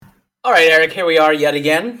All right, Eric, here we are yet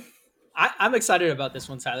again. I'm excited about this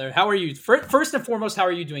one, Tyler. How are you? First and foremost, how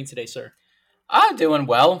are you doing today, sir? I'm doing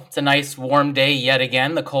well. It's a nice warm day yet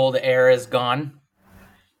again. The cold air is gone.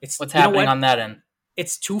 What's happening on that end?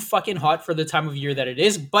 It's too fucking hot for the time of year that it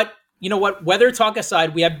is. But you know what? Weather talk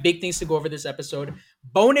aside, we have big things to go over this episode.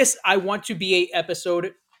 Bonus, I want to be a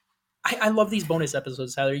episode. I love these bonus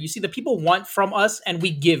episodes, Tyler. You see, the people want from us, and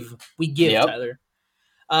we give. Yep. Tyler.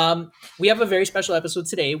 We have a very special episode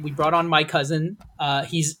today. We brought on my cousin.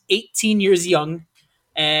 He's 18 years young,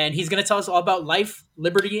 and he's going to tell us all about life,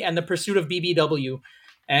 liberty, and the pursuit of BBW.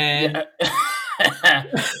 And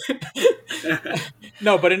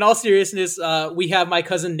no, but in all seriousness, we have my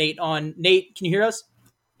cousin Nate on. Nate, can you hear us?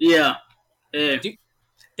 Yeah.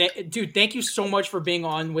 Dude, thank you so much for being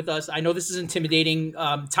on with us. I know this is intimidating.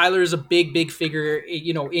 Tyler is a big figure,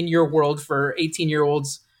 in your world for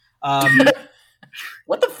 18-year-olds.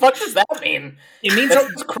 What the fuck does that mean? It means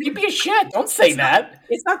it's creepy as shit. Don't say that.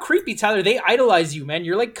 It's not creepy, Tyler. They idolize you, man.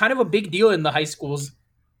 You're like kind of a big deal in the high schools.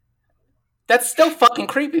 That's still fucking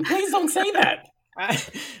creepy. Please don't say that. All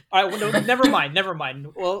right, well, no, never mind.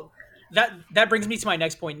 Well, that brings me to my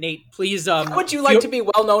next point, Nate. Please, how would you like to be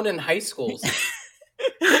well known in high schools?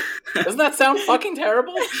 Doesn't that sound fucking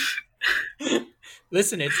terrible?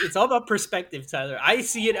 Listen, it's all about perspective, Tyler. I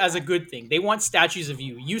see it as a good thing. They want statues of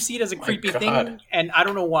you. You see it as a creepy thing, and I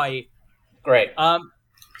don't know why. Great.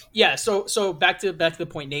 Yeah. So back to the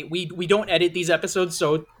point, Nate. We don't edit these episodes,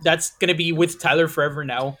 so that's gonna be with Tyler forever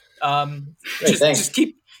now. Just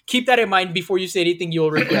keep that in mind before you say anything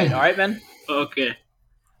you'll regret. All right, man. Okay.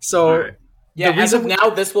 So right. Yeah, as of now,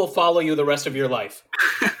 this will follow you the rest of your life.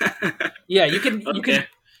 Yeah, you can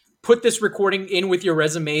put this recording in with your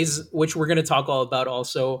resumes, which we're going to talk all about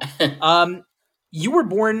also. You were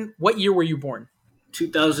born, what year were you born?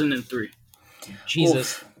 2003.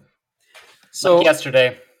 Jesus. Oof. So like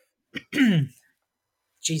yesterday.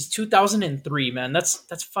 Geez, 2003, man.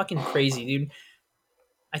 That's fucking crazy, dude.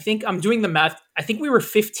 I think I'm doing the math. I think we were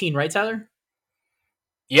 15, right, Tyler?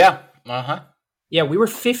 Yeah. Uh-huh. Yeah, we were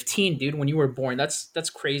 15, dude, when you were born. That's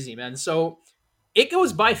crazy, man. So it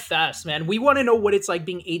goes by fast, man. We want to know what it's like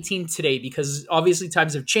being 18 today because obviously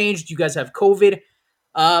times have changed. You guys have COVID.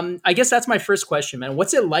 I guess that's my first question, man.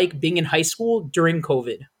 What's it like being in high school during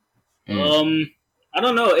COVID? I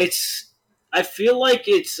don't know. I feel like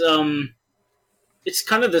it's kind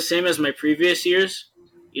of the same as my previous years.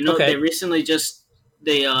 They recently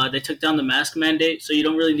they took down the mask mandate, so you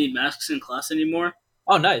don't really need masks in class anymore.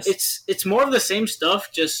 Oh, nice. It's more of the same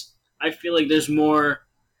stuff. Just I feel like there's more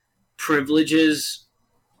privileges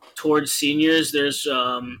towards seniors. There's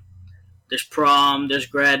prom, there's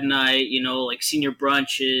grad night, like senior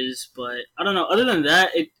brunches. But I don't know. Other than that,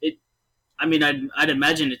 I'd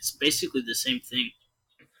imagine it's basically the same thing.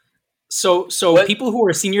 So people who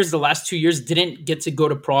are seniors the last 2 years didn't get to go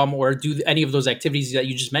to prom or do any of those activities that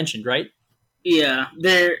you just mentioned, right? Yeah,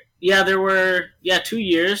 there were 2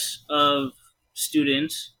 years of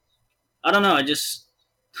students. I don't know.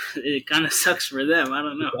 It kind of sucks for them. I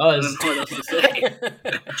don't know. I don't know what else to say.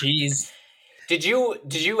 Jeez. Did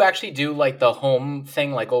you actually do like the home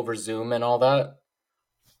thing, like over Zoom and all that?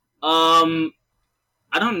 I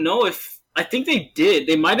don't know I think they did.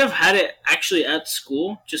 They might have had it actually at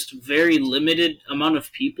school, just very limited amount of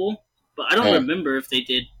people. But I don't remember if they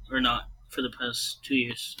did or not for the past 2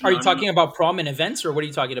 years. Are you talking about prom and events, or what are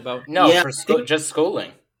you talking about? No, just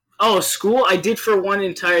schooling. Oh, school, I did for one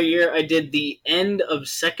entire year. I did the end of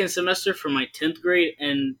second semester for my 10th grade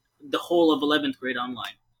and the whole of 11th grade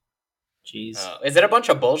online. Jeez. Is it a bunch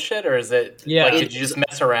of bullshit, or is it did you just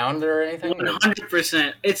mess around or anything?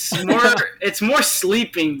 100%. It's more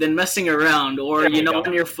sleeping than messing around or,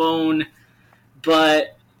 on your phone.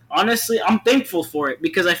 But honestly, I'm thankful for it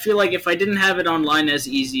because I feel like if I didn't have it online as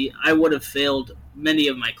easy, I would have failed many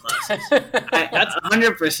of my classes. That's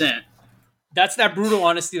 100%. That's that brutal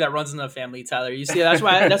honesty that runs in the family, Tyler. You see, that's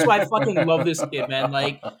why I fucking love this kid, man.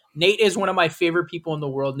 Like, Nate is one of my favorite people in the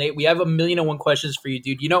world. Nate, we have 1,000,001 questions for you,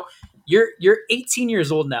 dude. You're 18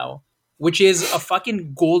 years old now, which is a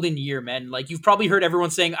fucking golden year, man. Like, you've probably heard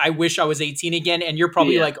everyone saying, I wish I was 18 again. And you're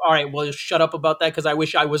probably like, all right, well, shut up about that because I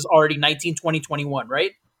wish I was already 19, 20, 21,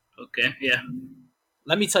 right? Okay, yeah.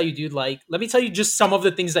 Let me tell you, dude, let me tell you just some of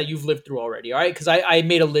the things that you've lived through already, all right? Because I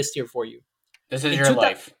made a list here for you. This is your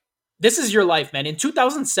life. This is your life, man. In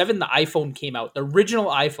 2007, the iPhone came out, the original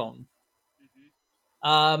iPhone.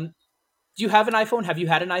 Mm-hmm. Do you have an iPhone? Have you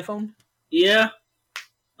had an iPhone? Yeah.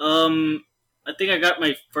 I think I got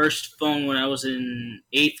my first phone when I was in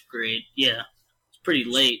 8th grade. Yeah. It's pretty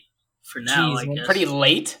late for now, I guess. Pretty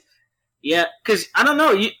late? Yeah, because, I don't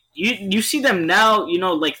know, you see them now,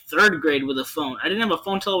 like third grade with a phone. I didn't have a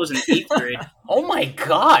phone till I was in eighth grade. Oh my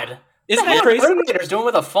god! Isn't that What are crazy? third graders doing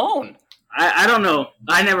with a phone? I don't know.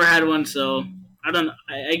 I never had one, so I don't know.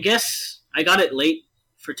 I guess I got it late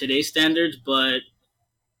for today's standards, but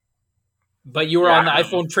you were on the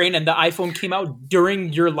iPhone train, and the iPhone came out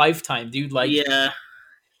during your lifetime, dude. Like, yeah.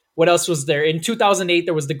 What else was there? In 2008,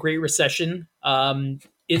 there was the Great Recession.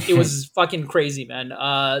 It was fucking crazy, man.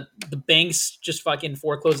 The banks just fucking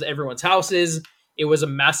foreclosed everyone's houses. It was a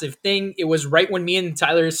massive thing. It was right when me and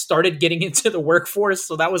Tyler started getting into the workforce,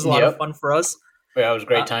 so that was a lot of fun for us. Yeah, it was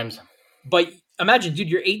great times. But imagine, dude,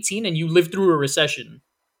 you're 18 and you lived through a recession.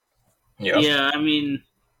 Yeah, I mean,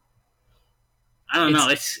 I don't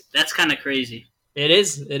know. That's kind of crazy. It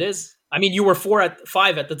is. I mean, you were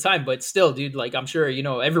 5 at the time, but still, dude, like, I'm sure,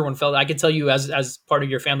 everyone felt it. I could tell you as part of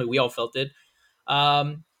your family, we all felt it.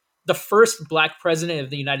 The first black president of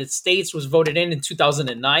the United States was voted in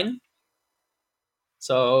 2009.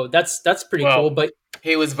 So that's pretty cool. But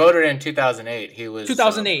he was voted in 2008. He was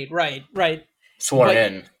 2008, right. Sworn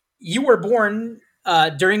in. You were born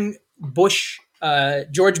during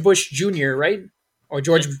George Bush Jr., right? Or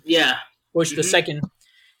George Bush the second,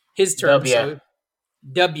 his term.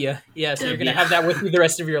 W. Yeah, so you're going to have that with you the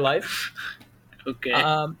rest of your life. Okay.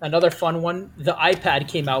 Another fun one. The iPad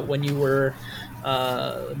came out when you were,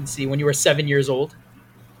 when you were 7 years old.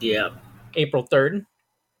 Yeah. April 3rd.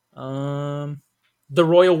 The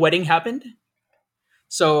royal wedding happened.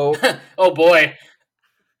 So. Oh, boy.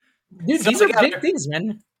 Dude, these are big things,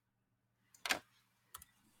 man.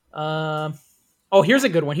 Here's a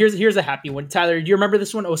good one. Here's a happy one. Tyler, do you remember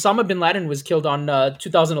this one? Osama bin Laden was killed on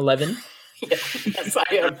 2011. Yes,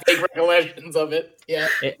 I have big recollections of it. Yeah.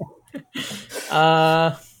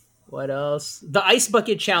 What else? The ice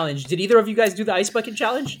bucket challenge. Did either of you guys do the ice bucket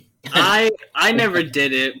challenge? I never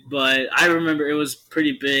did it, but I remember it was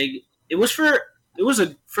pretty big. It was for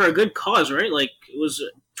a good cause, right? Like it was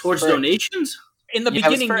towards donations. In the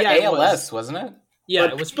beginning, it was for ALS, wasn't it? Yeah,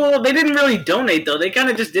 but people, they didn't really donate though. They kind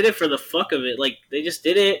of just did it for the fuck of it. Like they just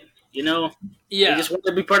did it, Yeah. They just wanted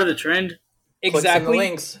to be part of the trend.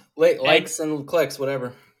 Exactly. Likes and clicks,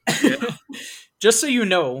 whatever. Yeah. Just so you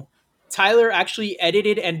know, Tyler actually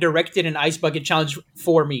edited and directed an ice bucket challenge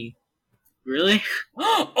for me. Really?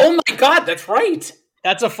 Oh my god, that's right.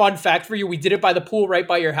 That's a fun fact for you. We did it by the pool right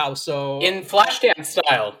by your house. So in Flashdance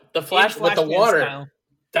style. The flash with the water. Style.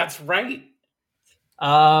 That's right.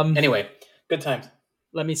 Anyway, good times.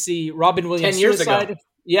 Let me see. Robin Williams 10 years suicide. Ago.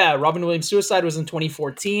 Yeah, Robin Williams' suicide was in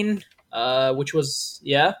 2014, which was,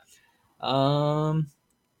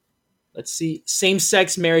 let's see.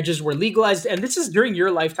 Same-sex marriages were legalized, and this is during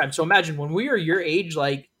your lifetime. So imagine when we were your age,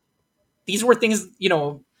 like, these were things,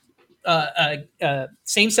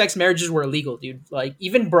 same-sex marriages were illegal, dude. Like,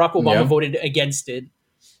 even Barack Obama voted against it,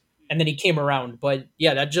 and then he came around. But,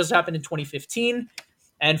 yeah, that just happened in 2015.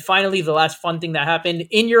 And finally, the last fun thing that happened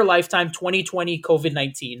in your lifetime, 2020,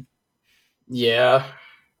 COVID-19. Yeah.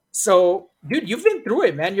 So, dude, you've been through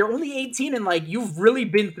it, man. You're only 18 and, like, you've really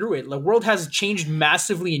been through it. The world has changed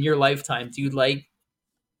massively in your lifetime, dude. Like,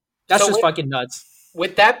 that's just fucking nuts.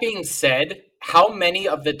 With that being said, how many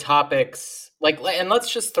of the topics, and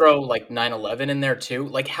let's just throw, 9/11 in there, too.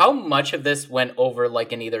 Like, how much of this went over,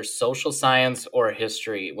 in either social science or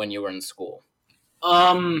history when you were in school?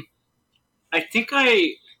 I think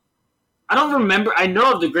I don't remember. I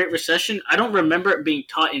know of the Great Recession. I don't remember it being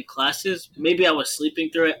taught in classes. Maybe I was sleeping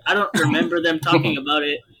through it. I don't remember them talking about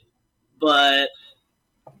it. But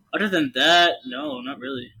other than that, no, not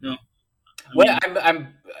really. No.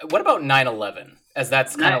 What about 9/11? As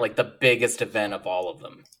that's kind of the biggest event of all of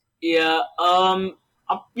them. Yeah.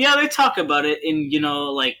 Yeah, they talk about it in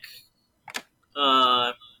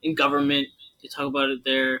in government. They talk about it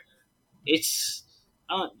there. It's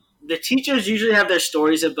the teachers usually have their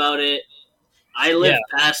stories about it. I lived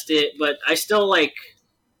past it, but I still have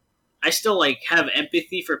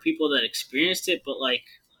empathy for people that experienced it. But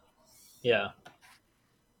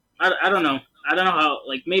I don't know. I don't know how.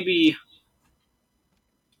 Maybe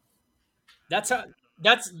that's how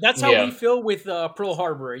we feel with Pearl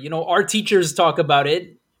Harbor. Our teachers talk about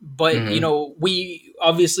it, but we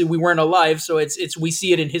obviously we weren't alive, so it's we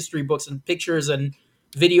see it in history books and pictures and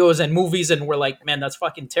videos and movies, and we're like, man, that's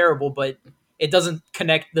fucking terrible, but it doesn't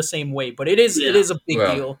connect the same way. But it is a big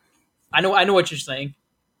deal. I know what you're saying.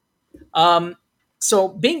 So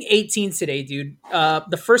being 18 today, dude,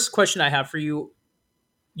 the first question I have for you,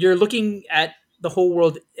 you're looking at the whole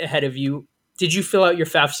world ahead of you. Did you fill out your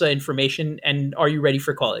FAFSA information, and are you ready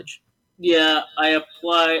for college? Yeah, I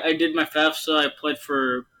did my FAFSA. I applied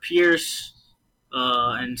for Pierce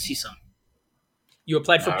and CSUN. You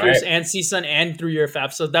applied for All Pierce right. and CSUN and through your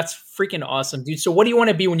FAFSA. So that's freaking awesome, dude. So what do you want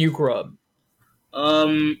to be when you grow up?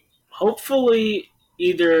 Hopefully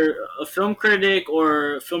either a film critic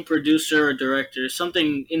or a film producer or director,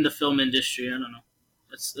 something in the film industry. I don't know.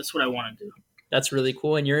 That's what I want to do. That's really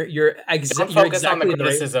cool. And you're Don't you're focus on exactly the in the right.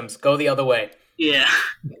 criticisms. Go the other way. Yeah.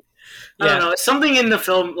 I don't know. Something in the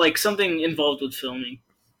film, like something involved with filming.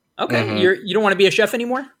 Okay. Mhm. You don't want to be a chef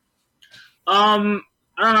anymore? I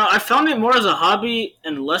don't know. I found it more as a hobby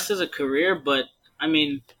and less as a career, but I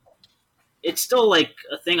mean, it's still like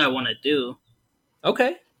a thing I want to do.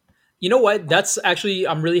 Okay. You know what? That's actually,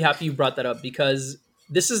 I'm really happy you brought that up because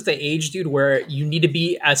this is the age, dude, where you need to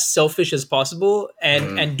be as selfish as possible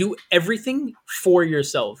and do everything for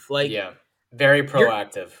yourself. Like, Yeah. Very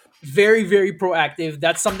proactive. very, very proactive.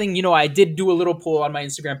 That's something, I did do a little poll on my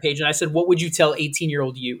Instagram page and I said, what would you tell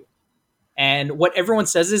 18-year-old you? And what everyone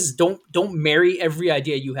says is don't marry every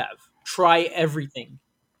idea you have. Try everything.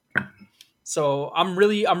 So I'm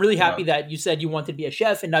really happy that you said you wanted to be a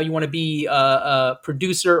chef and now you want to be a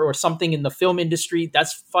producer or something in the film industry.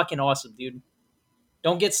 That's fucking awesome, dude.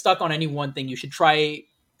 Don't get stuck on any one thing. You should try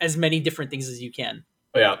as many different things as you can.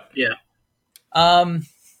 Yeah. Yeah.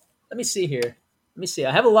 Let me see here. Let me see.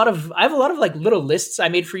 I have a lot of like little lists I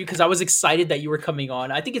made for you because I was excited that you were coming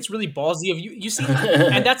on. I think it's really ballsy of you. You see,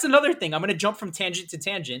 and that's another thing. I'm going to jump from tangent to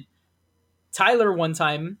tangent. Tyler, one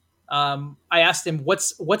time, I asked him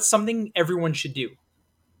what's something everyone should do,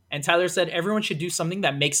 and Tyler said everyone should do something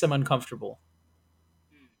that makes them uncomfortable.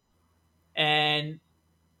 And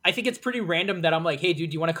I think it's pretty random that I'm like, hey, dude,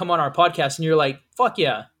 do you want to come on our podcast? And you're like, fuck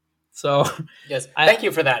yeah. So Yes. Thank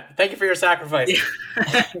you for that. Thank you for your sacrifice.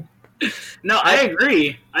 No, I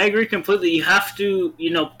agree. I agree completely. You have to,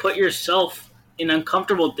 put yourself in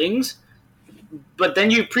uncomfortable things, but then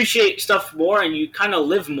you appreciate stuff more and you kind of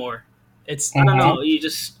live more. it's I don't know.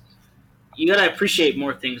 You gotta appreciate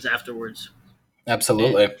more things afterwards.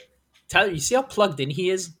 Absolutely. Tyler, you see how plugged in he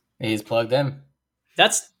is? He's plugged in.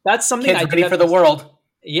 That's something Kids I ready think for the world.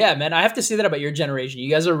 Yeah, man, I have to say that about your generation. You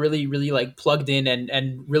guys are really, really like plugged in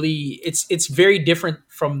and really it's very different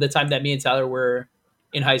from the time that me and Tyler were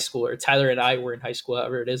in high school or Tyler and I were in high school,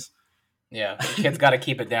 however it is. Yeah. Kids got to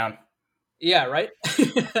keep it down. Yeah, right?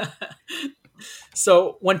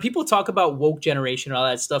 So when people talk about woke generation and all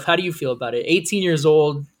that stuff, how do you feel about it? 18 years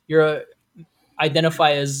old,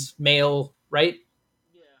 identify as male, right?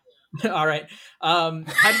 Yeah. All right. How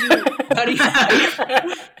do you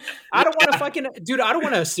I don't want to fucking dude. I don't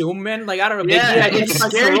want to assume, man. Like I don't know. Yeah, maybe it's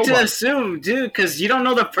scary to assume, dude, because you don't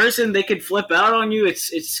know the person. They could flip out on you.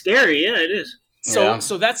 It's scary. Yeah, it is.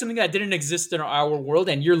 So that's something that didn't exist in our world,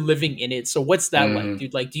 and you're living in it. So what's that like,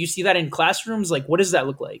 dude? Like, do you see that in classrooms? Like, what does that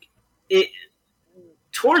look like?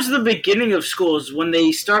 Towards the beginning of schools, when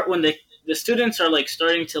the students are like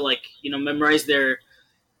starting to like memorize their.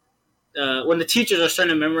 When the teachers are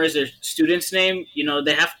starting to memorize their student's name,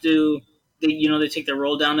 they have to. They take their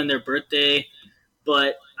roll down in their birthday,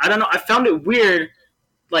 but I don't know. I found it weird.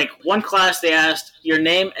 Like one class, they asked your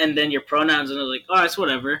name and then your pronouns, and I was like, "Oh, it's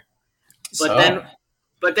whatever."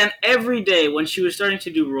 But then every day when she was starting to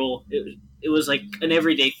do roll, it was like an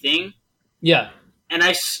everyday thing. Yeah, and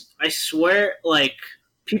I swear, like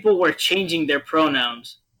people were changing their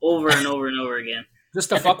pronouns over and over and over again. Just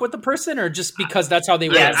to fuck with the person, or just because that's how they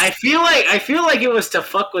were? Yeah, I feel like it was to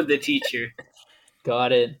fuck with the teacher.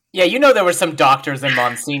 Got it. Yeah, there were some doctors and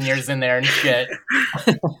monsignors in there and shit.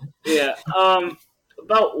 Yeah.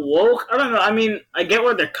 About woke, I don't know. I mean, I get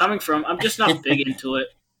where they're coming from. I'm just not big into it.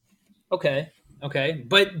 Okay.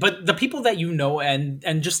 But the people that you know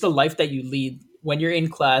and just the life that you lead when you're in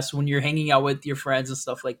class, when you're hanging out with your friends and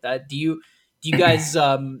stuff like that, do you guys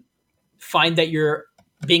find that you're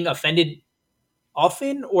being offended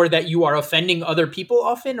often, or that you are offending other people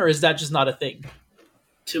often, or is that just not a thing?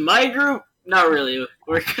 To my group, not really.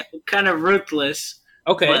 We're kind of ruthless.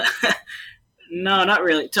 Okay. But, no, not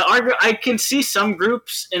really. To our group, I can see some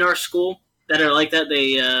groups in our school that are like that.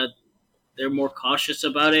 They're more cautious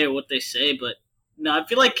about it or what they say, but no, I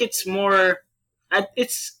feel like it's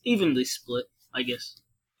evenly split, I guess.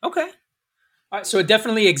 Okay. All right, so it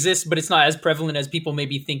definitely exists, but it's not as prevalent as people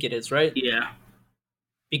maybe think it is, right? Yeah.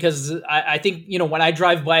 Because I think, when I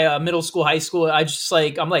drive by a middle school, high school,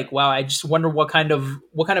 I'm like, wow, I just wonder what kind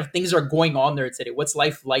of things are going on there today. What's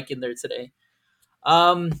life like in there today?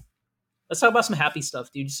 Let's talk about some happy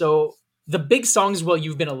stuff, dude. So the big songs while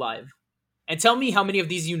you've been alive. And tell me how many of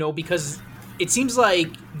these you know, because it seems like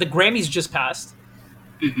the Grammys just passed.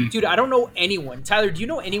 Mm-hmm. Dude, I don't know anyone. Tyler, do you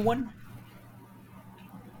know anyone?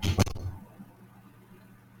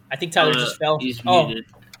 I think Tyler just fell. He's muted.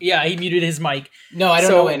 Yeah, he muted his mic. No, I don't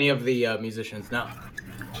know any of the musicians, no.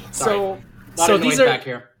 Sorry. So A lot So of noise these are back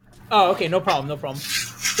here. Oh, okay, no problem, no problem.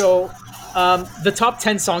 So, the top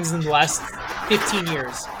 10 songs in the last 15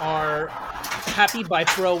 years are Happy by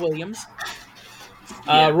Pharrell Williams,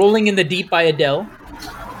 Yeah. Rolling in the Deep by Adele,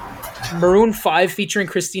 Maroon 5 featuring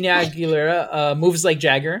Christina Aguilera, Moves Like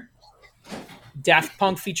Jagger, Daft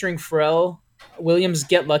Punk featuring Pharrell Williams,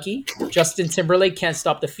 Get Lucky, Justin Timberlake, Can't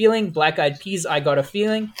Stop the Feeling, Black Eyed Peas, I Got a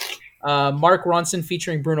Feeling, Mark Ronson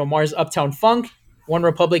featuring Bruno Mars, Uptown Funk, One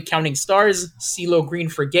Republic, Counting Stars, CeeLo Green,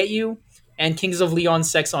 Forget You, and Kings of Leon,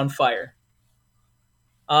 Sex on Fire.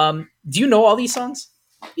 Do you know all these songs?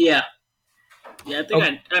 Yeah. Yeah, I think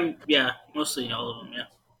Okay. I'm yeah, mostly all of them, yeah.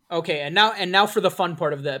 Okay, and now for the fun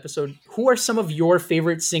part of the episode. Who are some of your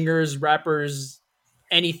favorite singers, rappers,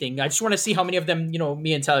 anything? I just want to see how many of them,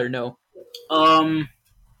 me and Tyler know. Um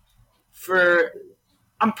for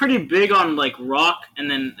I'm pretty big on like rock and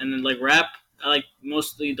then like rap. I like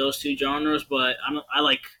mostly those two genres, but I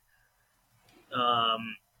like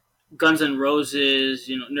um Guns N' Roses,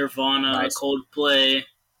 Nirvana, Nice. Coldplay.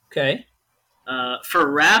 Okay. For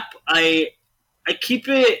rap, I keep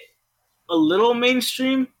it a little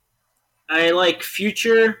mainstream. I like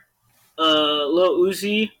Future, Lil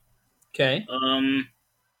Uzi, Okay. um,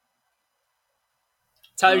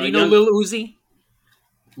 Tyler, do you know Young. Lil Uzi?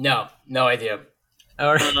 No idea.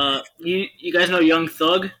 Or You guys know Young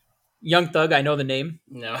Thug? Young Thug, I know the name.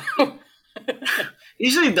 No.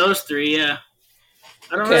 Usually those three, yeah.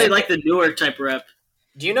 I don't Okay. really like the newer type rap.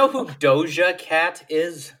 Do you know who Doja Cat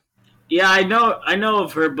is? Yeah, I know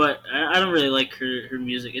of her, but I don't really like her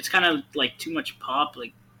music. It's kind of like too much pop,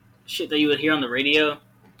 like shit that you would hear on the radio.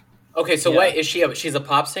 Okay, so Yeah. what is she? She's a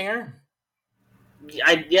pop singer?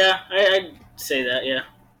 I'd say that, yeah.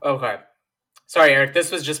 Okay. Sorry, Eric.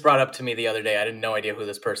 This was just brought up to me the other day. I didn't no idea who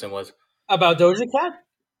this person was. About Doja Cat?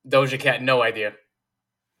 Doja Cat, no idea.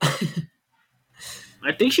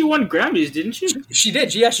 I think she won Grammys, didn't she? She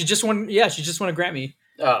did. Yeah, she just won. Yeah, she just won a Grammy.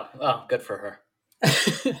 Oh, good for her.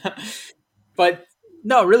 But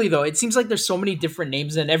no, really though, it seems like there's so many different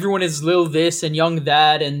names, and everyone is Lil this and Young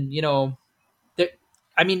that, and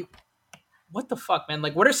I mean, what the fuck, man?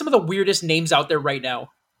 Like, what are some of the weirdest names out there right now?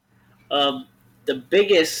 The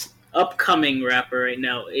biggest upcoming rapper right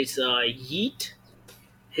now is Yeet.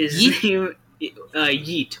 His Yeet? name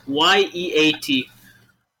Yeet. Yeat.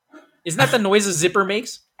 Isn't that the noise a zipper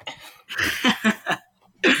makes? I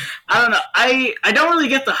don't know. I don't really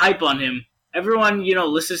get the hype on him. Everyone,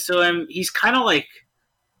 listens to him. He's kind of like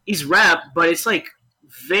he's rap, but it's like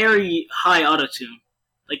very high autotune.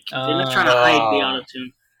 Like they're not trying to hide the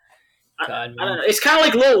autotune. God, I man. don't know. It's kind of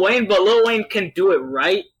like Lil Wayne, but Lil Wayne can do it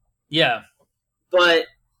right. Yeah. But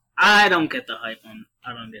I don't get the hype on.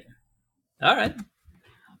 I don't get it. All right.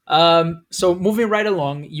 So moving right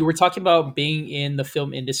along, you were talking about being in the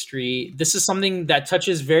film industry. This is something that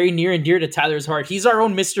touches very near and dear to Tyler's heart. He's our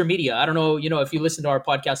own Mr. Media. I don't know, if you listen to our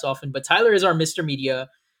podcast often, but Tyler is our Mr. Media.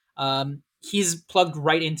 He's plugged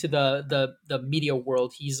right into the media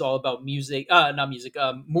world. He's all about music, not music,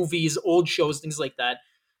 movies, old shows, things like that.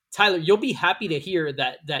 Tyler, you'll be happy to hear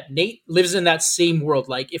that Nate lives in that same world.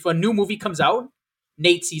 Like if a new movie comes out,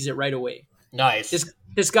 Nate sees it right away. Nice.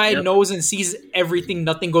 This guy Yep. knows and sees everything.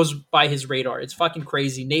 Nothing goes by his radar. It's fucking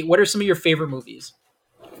crazy. Nate, what are some of your favorite movies?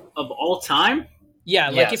 Of all time? Yeah,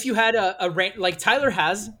 like Yes. if you had a rank, like Tyler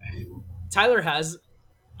has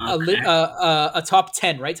Okay. a top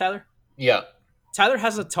 10, right, Tyler? Yeah. Tyler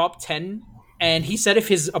has a top 10, and he said if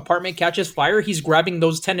his apartment catches fire, he's grabbing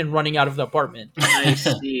those 10 and running out of the apartment. I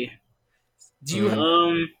see. Do you?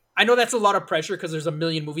 Mhm. I know that's a lot of pressure because there's a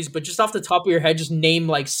million movies, but just off the top of your head, just name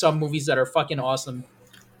like some movies that are fucking awesome.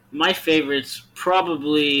 My favorites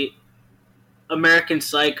probably American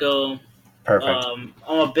Psycho. Perfect. I'm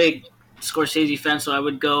a big Scorsese fan, so I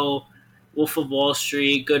would go Wolf of Wall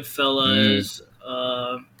Street, Goodfellas,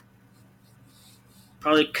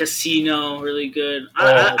 probably Casino, really good.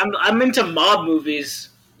 I'm into mob movies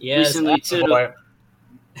Yes, recently too. Boy.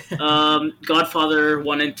 Godfather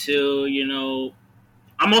 1 and 2.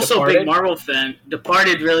 I'm also a Departed? big Marvel fan.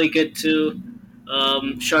 Departed really good too.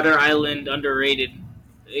 Shutter Island underrated.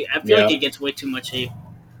 I feel Yeah. like it gets way too much hate.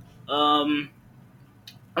 I'm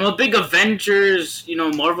a big Avengers,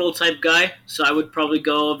 Marvel type guy, so I would probably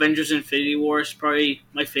go Avengers Infinity War is probably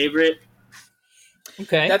my favorite.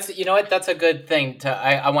 okay. That's you know what? That's a good thing to.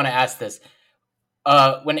 I want to ask this.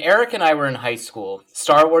 When Eric and I were in high school,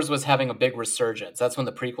 Star Wars was having a big resurgence. That's when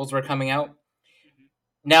the prequels were coming out.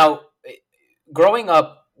 Now, growing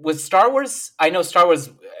up, was Star Wars? I know Star Wars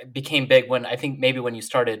became big when I think maybe when you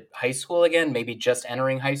started high school again, maybe just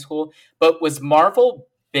entering high school. But was Marvel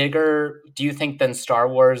bigger, do you think, than Star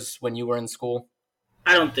Wars when you were in school?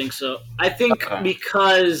 I don't think so. I think Okay.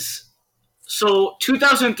 because So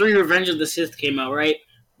 2003 Revenge of the Sith came out, right?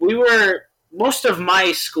 Most of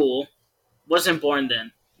my school wasn't born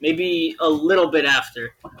then. Maybe a little bit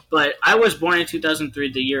after. But I was born in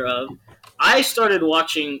 2003, the year of. I started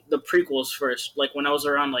watching the prequels first, like when I was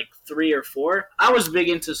around like 3 or 4. I was big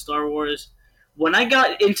into Star Wars. When I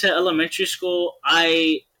got into elementary school,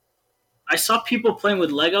 I saw people playing with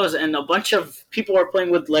Legos, and a bunch of people were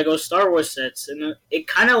playing with Lego Star Wars sets, and it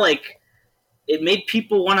kind of like it made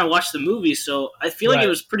people want to watch the movie. So I feel like it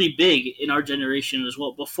was pretty big in our generation as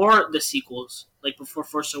well. Before the sequels, like before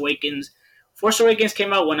Force Awakens. Force Awakens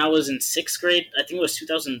came out when I was in 6th grade. I think it was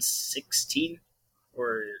 2016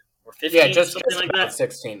 or 15, Yeah, just like about that.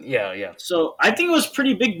 16. Yeah. So I think it was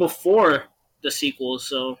pretty big before the sequels.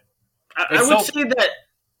 So I would say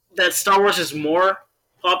that Star Wars is more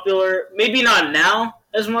popular. Maybe not now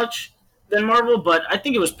as much than Marvel, but I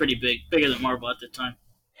think it was pretty big, bigger than Marvel at the time.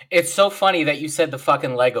 It's so funny that you said the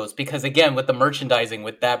fucking Legos because again, with the merchandising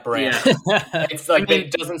with that brand, it's like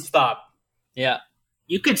it doesn't stop. Yeah.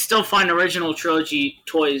 You could still find original trilogy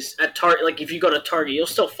toys at Target. Like if you go to Target, you'll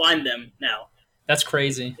still find them now. That's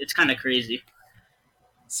crazy. It's kind of crazy.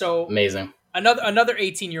 So amazing. Another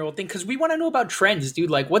 18-year-old thing, because we want to know about trends, dude.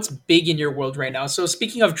 Like, what's big in your world right now? So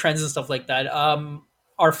speaking of trends and stuff like that,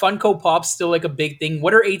 are Funko Pops still like a big thing?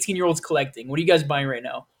 What are 18-year-olds collecting? What are you guys buying right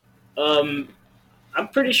now? I'm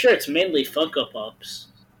pretty sure it's mainly Funko Pops.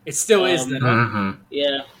 It still is then. Mm-hmm.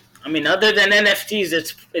 Yeah. I mean, other than NFTs,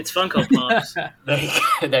 it's Funko Pops.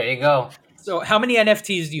 There you go. So how many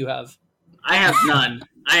NFTs do you have? I have none.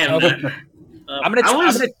 None. I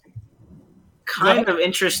was kind of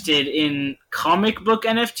interested in comic book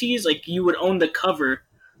NFTs. Like, you would own the cover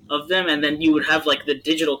of them, and then you would have, like, the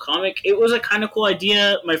digital comic. It was a kind of cool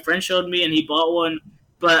idea. My friend showed me, and he bought one.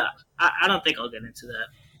 But I don't think I'll get into that.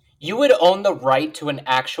 You would own the right to an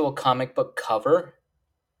actual comic book cover?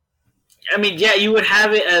 I mean, yeah, you would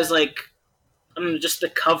have it as, like, just the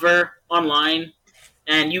cover online,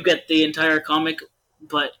 and you get the entire comic.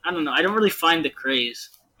 But, I don't know. I don't really find the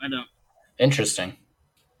craze. I don't. Interesting.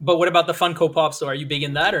 But what about the Funko Pops, though? Are you big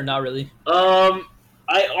in that or not really? I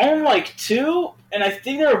own, like, 2, and I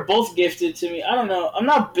think they were both gifted to me. I don't know. I'm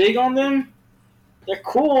not big on them. They're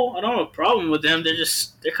cool. I don't have a problem with them. They're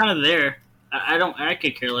kind of there. I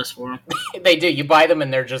could care less for them. They do. You buy them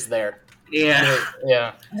and they're just there.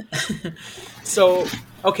 Yeah. So,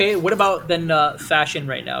 okay, what about then fashion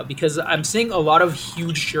right now? Because I'm seeing a lot of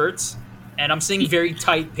huge shirts, and I'm seeing very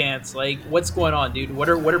tight pants. Like, what's going on, dude? What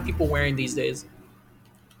are people wearing these days?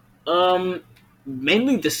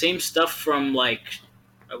 Mainly the same stuff from, like,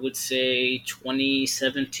 I would say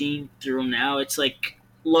 2017 through now. It's like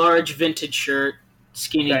large vintage shirt,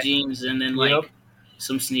 skinny jeans, and then like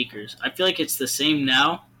some sneakers. I feel like it's the same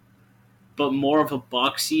now, but more of a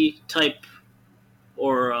boxy type,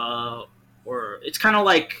 or it's kind of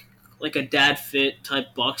like a dad fit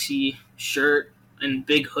type boxy shirt and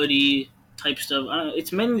big hoodie type stuff.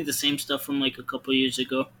 It's mainly the same stuff from like a couple years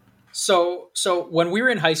ago. So when we were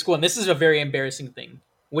in high school, and this is a very embarrassing thing,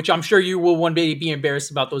 which I'm sure you will one day be embarrassed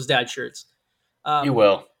about those dad shirts. You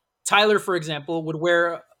will. Tyler, for example, would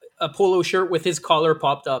wear a polo shirt with his collar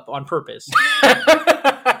popped up on purpose.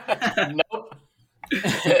 Nope.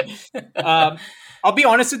 I'll be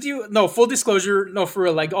honest with you. No, full disclosure. No, for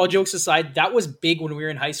real. Like, all jokes aside, that was big when we were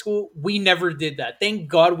in high school. We never did that. Thank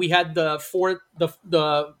God we had the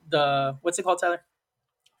what's it called, Tyler?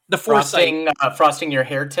 The foresight. Frosting your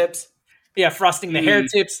hair tips. Yeah, frosting the hair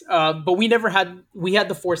tips. But we had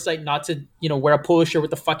the foresight not to, wear a polo shirt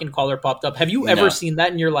with the fucking collar popped up. Have you ever seen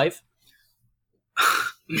that in your life?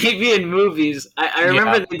 Maybe in movies. I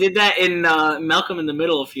remember they did that in Malcolm in the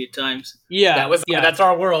Middle a few times. Yeah. That's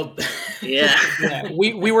our world. Yeah.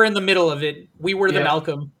 We were in the middle of it. We were the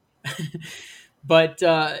Malcolm. But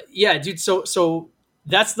yeah, dude, so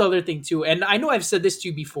that's the other thing too. And I know I've said this to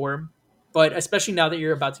you before, but especially now that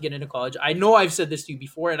you're about to get into college, I know I've said this to you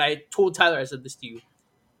before, and I told Tyler I said this to you.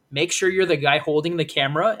 Make sure you're the guy holding the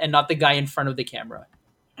camera and not the guy in front of the camera.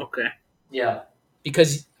 Okay. Yeah.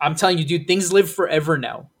 Because I'm telling you, dude, things live forever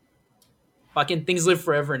now. Fucking things live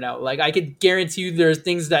forever now. Like, I could guarantee you there's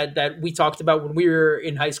things that we talked about when we were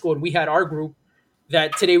in high school and we had our group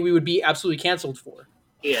that today we would be absolutely canceled for.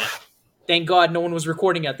 Yeah. Thank God no one was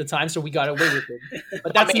recording at the time, so we got away with it.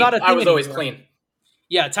 But that's not a thing I was always anymore. clean.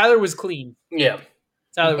 Yeah, Tyler was clean. Yeah.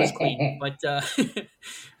 Tyler was clean. But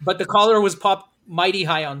but the collar was popped mighty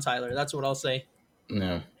high on Tyler. That's what I'll say.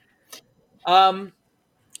 No. I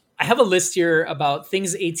have a list here about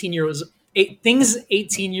things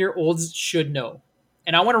 18-year-olds should know.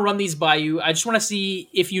 And I want to run these by you. I just want to see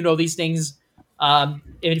if you know these things, and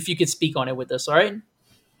if you could speak on it with us, all right?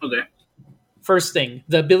 Okay. First thing,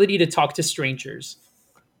 the ability to talk to strangers.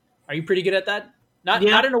 Are you pretty good at that? Not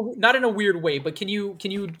Yeah. not in a weird way, but can you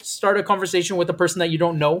start a conversation with a person that you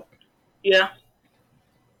don't know? Yeah.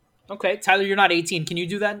 Okay, Tyler, you're not 18. Can you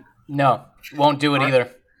do that? No, won't do it All right.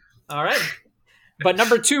 either. All right. But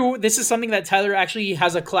number two, this is something that Tyler actually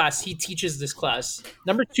has a class. He teaches this class.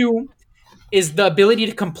 Number two is the ability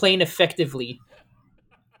to complain effectively.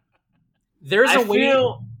 There's I a way.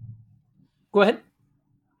 feel Go ahead.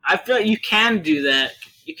 I feel like you can do that.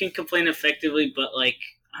 You can complain effectively, but like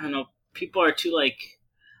I don't know, people are too like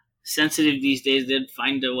sensitive these days. They'd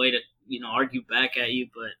find a way to argue back at you,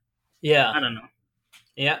 but Yeah. I don't know.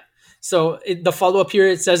 Yeah. So the follow up here,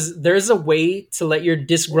 it says there's a way to let your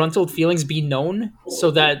disgruntled feelings be known so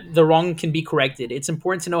that the wrong can be corrected. It's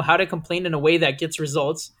important to know how to complain in a way that gets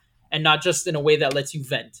results and not just in a way that lets you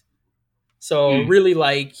vent. So really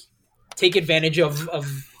like take advantage of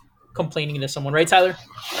complaining to someone, right, Tyler?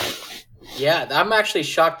 Yeah, I'm actually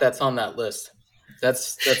shocked that's on that list.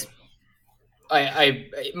 That's I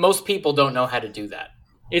most people don't know how to do that.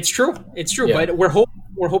 It's true. It's true. Yeah. But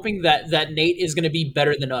we're hoping that Nate is going to be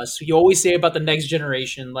better than us. You always say about the next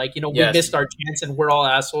generation, like, we Yes. missed our chance and we're all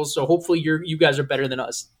assholes. So hopefully you guys are better than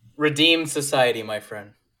us. Redeem society, my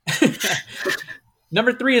friend.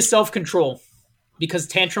 Number 3 is self-control because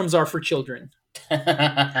tantrums are for children.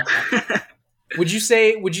 Would you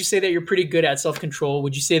say that you're pretty good at self-control?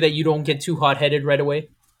 Would you say that you don't get too hot-headed right away?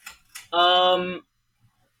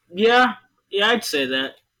 Yeah, I'd say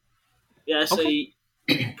that. Yeah, I say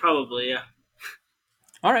probably, yeah.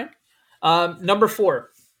 All right. Number 4,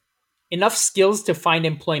 enough skills to find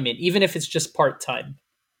employment, even if it's just part-time.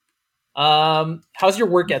 How's your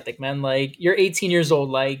work ethic, man? Like, you're 18 years old.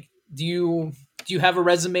 Like, do you have a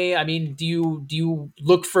resume? I mean, do you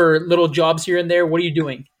look for little jobs here and there? What are you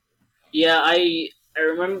doing? Yeah, I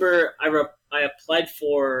remember I applied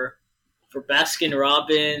for Baskin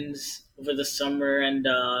Robbins over the summer, and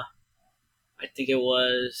I think it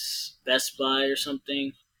was Best Buy or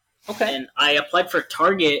something. Okay. And I applied for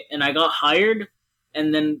Target, and I got hired.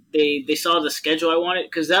 And then they saw the schedule I wanted,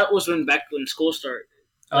 because that was back when school started.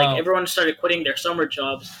 Like, everyone started quitting their summer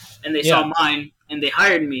jobs, and they saw mine, and they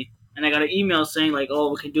hired me. And I got an email saying, like,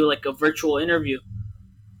 oh, we can do, like, a virtual interview.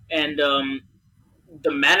 And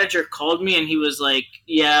the manager called me, and he was like,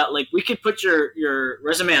 yeah, like, we could put your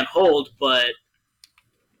resume on hold, but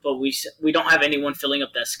we don't have anyone filling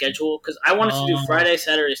up that schedule. Because I wanted to do Friday,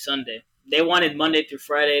 Saturday, Sunday. They wanted Monday through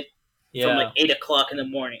Friday from, like, 8 o'clock in the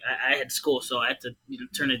morning. I had school, so I had to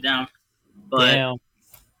turn it down. But, Damn.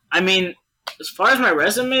 I mean, as far as my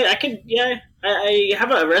resume, I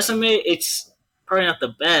have a resume. It's probably not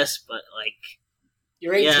the best, but, like...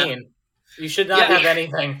 You're 18. Yeah. You should not have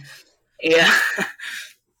anything. Yeah.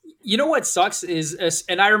 You know what sucks is,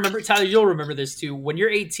 and I remember, Tyler, you'll remember this too. When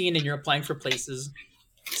you're 18 and you're applying for places,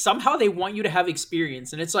 somehow they want you to have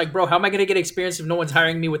experience. And it's like, bro, how am I going to get experience if no one's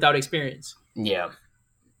hiring me without experience? Yeah.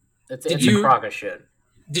 It's a crock of shit.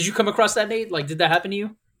 Did you come across that, Nate? Like, did that happen to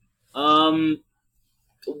you? I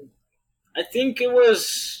think it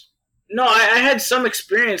was... No, I had some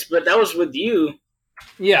experience, but that was with you.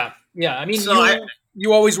 Yeah. I mean, So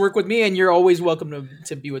you always work with me, and you're always welcome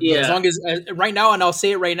to be with me. Yeah. As long as right now, and I'll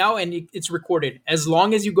say it right now, and it's recorded. As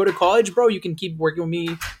long as you go to college, bro, you can keep working with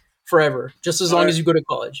me forever. Just as long as you go to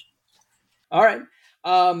college. All right.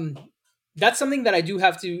 That's something that I do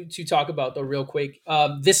have to talk about, though, real quick.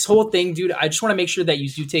 This whole thing, dude, I just want to make sure that you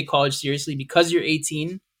do take college seriously because you're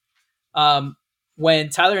 18. When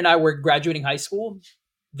Tyler and I were graduating high school,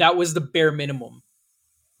 that was the bare minimum.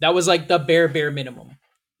 That was like the bare minimum.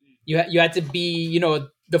 You had to be,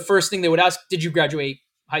 the first thing they would ask, did you graduate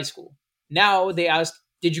high school? Now they ask,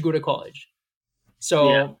 did you go to college?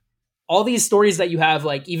 So all these stories that you have,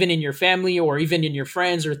 like even in your family or even in your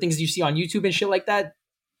friends or things you see on YouTube and shit like that,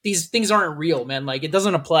 these things aren't real, man. Like, it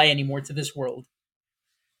doesn't apply anymore to this world.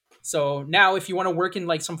 So now if you want to work in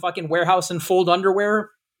like some fucking warehouse and fold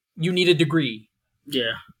underwear, you need a degree.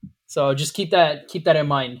 Yeah. So just keep that in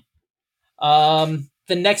mind. The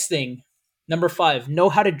next thing, number 5, know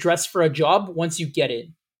how to dress for a job once you get it.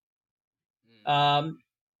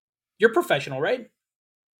 You're professional, right?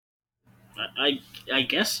 I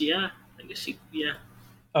guess, yeah. Yeah.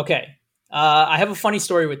 Okay. I have a funny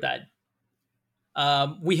story with that.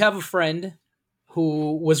 We have a friend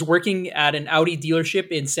who was working at an Audi dealership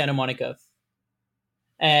in Santa Monica.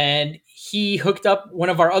 And he hooked up one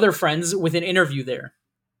of our other friends with an interview there.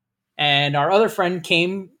 And our other friend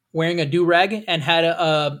came wearing a do-rag and had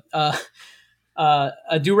a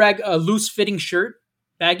do-rag, a loose-fitting shirt,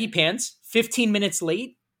 baggy pants, 15 minutes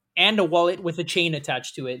late, and a wallet with a chain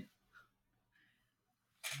attached to it.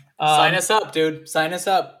 Sign us up, dude. Sign us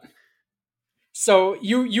up. So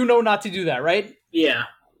you know not to do that, right? Yeah.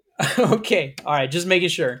 Okay. All right. Just making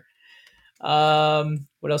sure.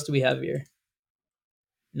 What else do we have here?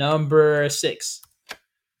 Number 6.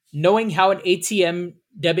 Knowing how an ATM,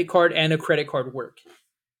 debit card, and a credit card work.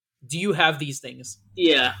 Do you have these things?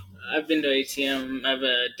 Yeah. I've been to ATM. I have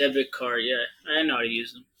a debit card. Yeah. I know how to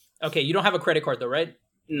use them. Okay, you don't have a credit card though, right?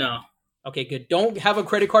 No. Okay, good. Don't have a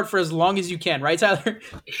credit card for as long as you can, right, Tyler?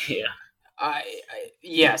 Yeah.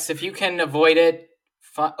 Yes, if you can avoid it.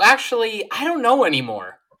 Actually, I don't know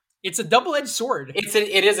anymore. It's a double-edged sword.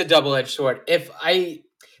 It is a double-edged sword.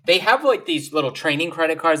 They have like these little training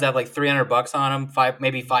credit cards that have like $300 on them,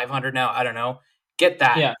 maybe 500 now. I don't know. Get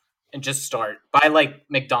that, Yeah. and just start. Buy like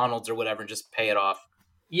McDonald's or whatever, and just pay it off.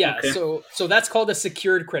 Yeah, Okay. so that's called a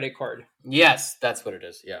secured credit card. Yes, that's what it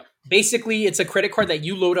is. Yeah. Basically, it's a credit card that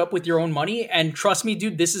you load up with your own money, and trust me,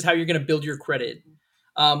 dude, this is how you're going to build your credit.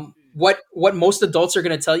 What most adults are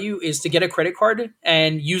going to tell you is to get a credit card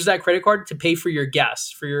and use that credit card to pay for your gas,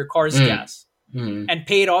 for your car's gas, and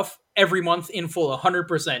pay it off every month in full,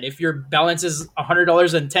 100%. If your balance is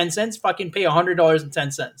 $100.10, fucking pay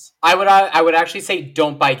 $100.10. I would actually say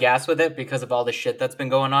don't buy gas with it because of all the shit that's been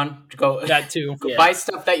going on. That too. Yeah. Buy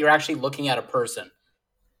stuff that you're actually looking at a person.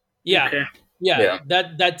 Yeah. Okay. Yeah,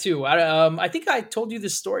 that too. I think I told you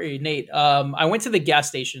this story, Nate. I went to the gas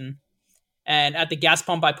station, and at the gas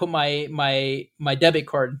pump, I put my debit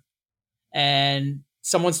card, and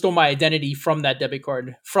someone stole my identity from that debit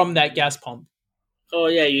card from that gas pump. Oh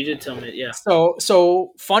yeah, you did tell me. Yeah.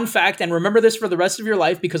 So fun fact, and remember this for the rest of your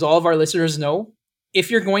life because all of our listeners know: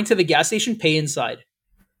 if you're going to the gas station, pay inside,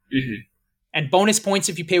 and bonus points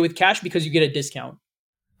if you pay with cash because you get a discount.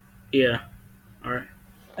 Yeah. All right.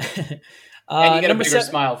 And you get a number bigger 7.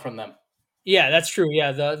 smile from them. Yeah, that's true.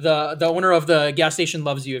 Yeah, the owner of the gas station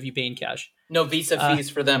loves you if you pay in cash. No Visa fees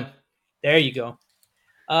for them. There you go.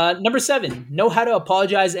 Number 7, know how to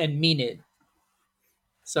apologize and mean it.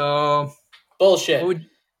 So, Bullshit.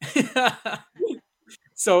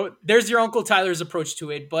 so there's your Uncle Tyler's approach to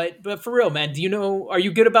it. But for real, man, are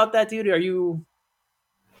you good about that, dude? Are you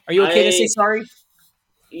okay to say sorry?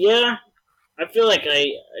 Yeah. I feel like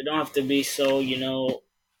I don't have to be so,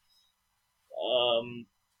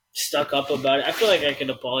 stuck up about it. I feel like I can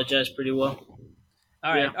apologize pretty well.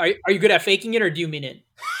 All right. Yeah. Are you good at faking it or do you mean it?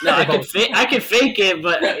 No, I can fake it,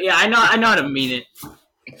 but yeah, I know how to mean it.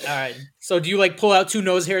 All right. So do you like pull out 2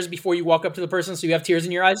 nose hairs before you walk up to the person so you have tears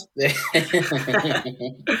in your eyes?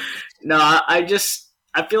 No, I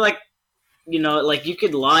feel like like you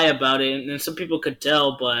could lie about it and some people could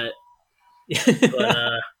tell, but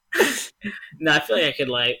no, I feel like I could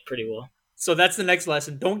lie pretty well. So that's the next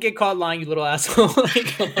lesson. Don't get caught lying, you little asshole.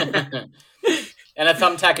 And a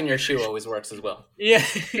thumbtack in your shoe always works as well. Yeah.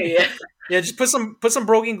 Yeah. Yeah, just put some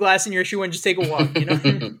broken glass in your shoe and just take a walk,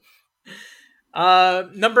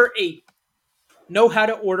 Number 8, know how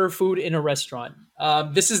to order food in a restaurant.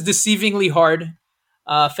 This is deceivingly hard.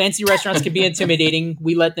 Fancy restaurants can be intimidating.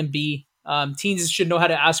 We let them be. Teens should know how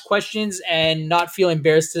to ask questions and not feel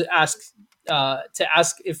embarrassed to ask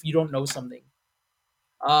if you don't know something.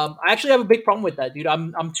 I actually have a big problem with that, dude.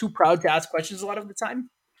 I'm too proud to ask questions a lot of the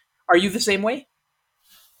time. Are you the same way?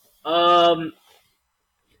 I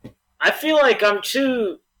feel like I'm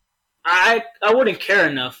too. I wouldn't care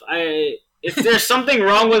enough. If there's something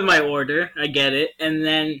wrong with my order, I get it, and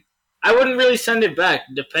then I wouldn't really send it back.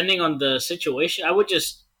 Depending on the situation, I would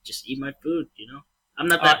just eat my food. I'm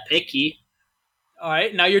not that picky. All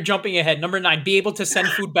right, now you're jumping ahead. Number 9, be able to send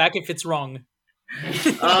food back if it's wrong.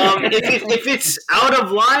 If it's out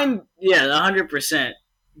of line, yeah, 100%.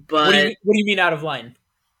 But what do you mean out of line?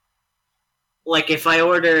 Like if I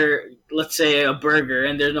order, let's say, a burger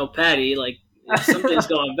and there's no patty, like something's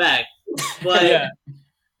going back. But Yeah.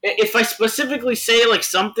 if I specifically say like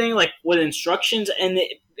something like with instructions and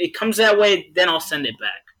it comes that way, then I'll send it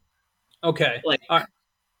back. Okay. Like All right.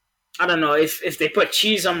 I don't know if they put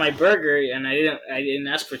cheese on my burger and I didn't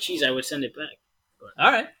ask for cheese, I would send it back. But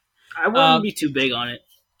All right. I wouldn't be too big on it.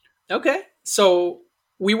 Okay. So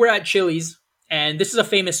we were at Chili's, and this is a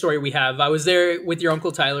famous story we have. I was there with your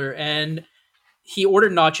Uncle Tyler, and he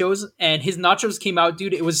ordered nachos, and his nachos came out,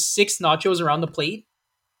 dude. It was 6 nachos around the plate,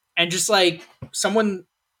 and just like someone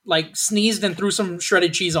like sneezed and threw some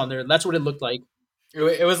shredded cheese on there. That's what it looked like.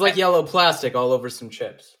 It was like yellow plastic all over some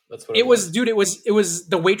chips. That's what It was, dude. It was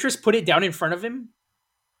the waitress put it down in front of him.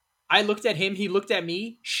 I looked at him. He looked at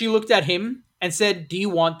me. She looked at him and said, "Do you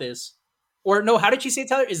want this?" Or no? How did she say,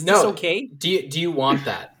 Tyler? Is this okay? Do you want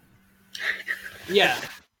that? Yeah.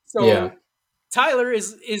 So Yeah. Tyler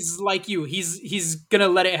is like you. He's gonna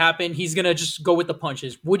let it happen. He's gonna just go with the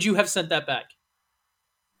punches. Would you have sent that back?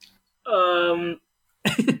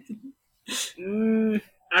 I You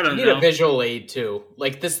don't need a know. visual aid too.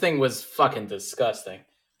 Like this thing was fucking disgusting.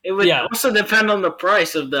 It would Yeah. also depend on the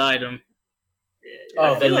price of the item. Oh, I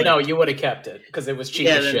then feel like no, you would have kept it because it was cheap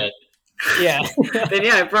yeah, as then shit. Yeah. then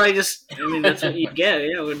yeah, I probably just. I mean, that's what you get.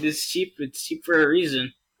 Yeah, when it's cheap. It's cheap for a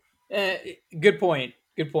reason. Good point.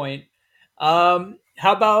 Good point.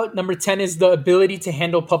 How about number 10 is the ability to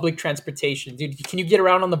handle public transportation. Dude, can you get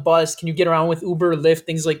around on the bus? Can you get around with Uber, Lyft,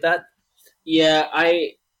 things like that? Yeah,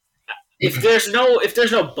 I. If there's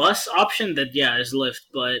no bus option, then yeah, it's Lyft.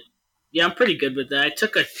 But yeah, I'm pretty good with that. I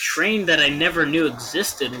took a train that I never knew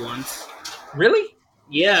existed once. Really?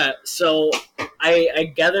 Yeah, so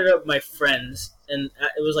I gathered up my friends, and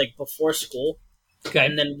it was like before school, Okay.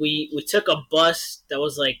 and then we took a bus that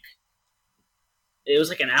was like it was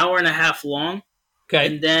like an hour and a half long, Okay.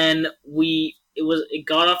 and then it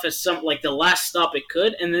got off at some like the last stop it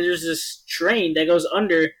could, and then there's this train that goes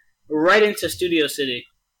under right into Studio City.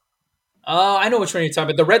 I know which one you're talking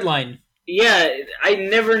about. The red line. Yeah, I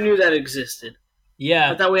never knew that existed. I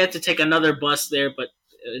Yeah. thought we had to take another bus there, but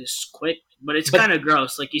it's quick. But it's But- kind of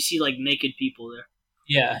gross. Like you see like naked people there.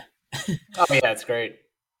 Yeah. Oh yeah, it's great.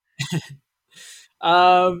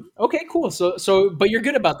 Okay, cool. But you're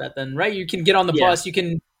good about that then, right? You can get on the Yeah. bus. You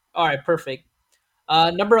can. All right, perfect.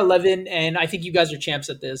 Number 11, and I think you guys are champs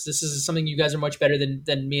at this. This is something you guys are much better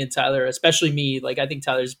than me and Tyler, especially me. Like, I think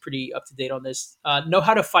Tyler's pretty up to date on this. Know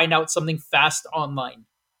how to find out something fast online.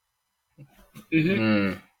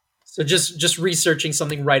 Mm-hmm. So just researching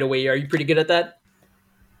something right away. Are you pretty good at that?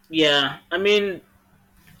 Yeah, I mean,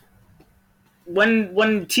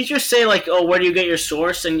 when teachers say like, "Oh, where do you get your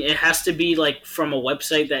source?" and it has to be like from a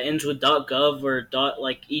website that ends with .gov or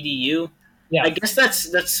 .edu. Yeah. I guess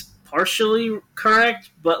that's partially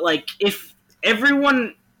correct, but like if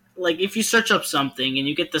everyone like if you search up something and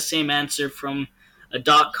you get the same answer from a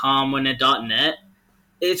 .com and a .net,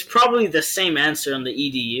 it's probably the same answer on the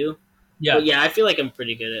edu. Yeah. But yeah, I feel like I'm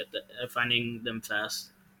pretty good at finding them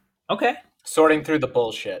fast. Okay. Sorting through the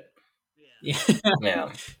bullshit. Yeah.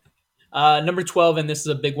 Yeah. Number 12, and this is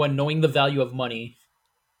a big one: knowing the value of money.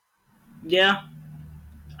 Yeah,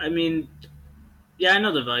 I mean, yeah, I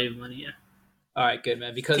know the value of money. Yeah. All right, good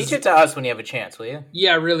man. Because Teach it to us when you have a chance, will you?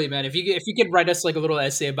 yeah, really, man. If you could write us like a little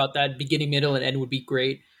essay about that, beginning, middle, and end would be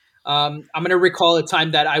great. I'm gonna recall a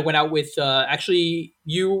time that I went out with actually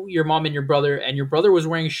you, your mom, and your brother was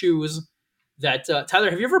wearing shoes that Tyler.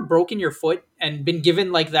 Have you ever broken your foot and been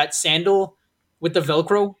given like that sandal with the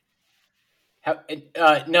Velcro?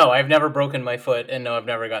 No, I've never broken my foot, and no, I've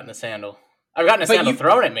never gotten a sandal. I've gotten a But sandal you-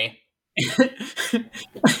 thrown at me.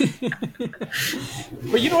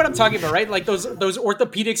 But you know what I'm talking about, right? Like those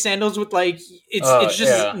orthopedic sandals with like it's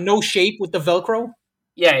just yeah. no shape with the Velcro.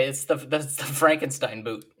 Yeah, that's the Frankenstein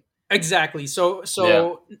boot. Exactly. So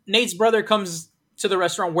Nate's brother comes to the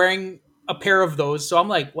restaurant wearing a pair of those. So I'm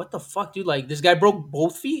like, what the fuck, dude? Like this guy broke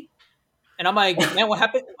both feet, and I'm like, man, what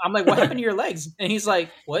happened? I'm like, what happened to your legs? And he's like,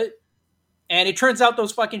 what? And it turns out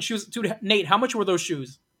those fucking shoes, dude. Nate, how much were those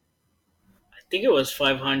shoes? I think it was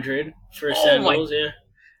 500 for Oh sandals. Yeah.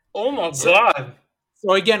 Oh my god!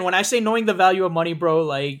 So again, when I say knowing the value of money, bro,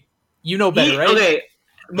 like you know better, right? Okay,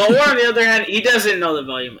 but on the other hand, he doesn't know the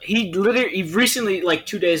value. He recently, like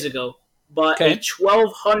 2 days ago, bought Okay. a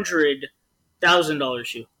 $1,200,000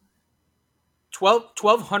 shoe.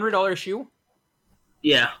 $1,200 shoe.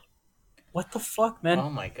 Yeah, What the fuck, man? Oh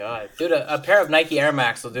my god, dude! A pair of Nike Air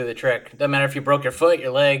Max will do the trick. Doesn't matter if you broke your foot,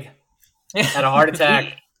 your leg, had a heart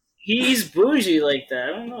attack. he's bougie like that.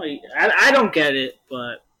 I don't know. I don't get it,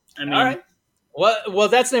 but I mean, All right. Well,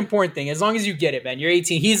 that's the important thing. As long as you get it, man. You're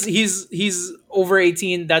 18. He's over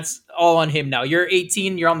 18. That's all on him now. You're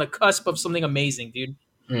 18. You're on the cusp of something amazing, dude.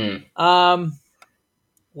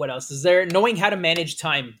 What else is there? Knowing how to manage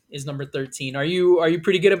time is number 13. Are you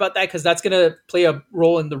pretty good about that? Because that's gonna play a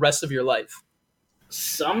role in the rest of your life.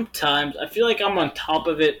 sometimes I feel like I'm on top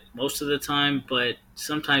of it most of the time, but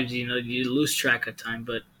sometimes you lose track of time.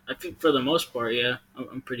 But I think for the most part, yeah,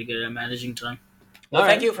 I'm pretty good at managing time. Well, All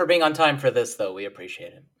thank right. you for being on time for this, though. We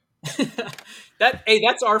appreciate it.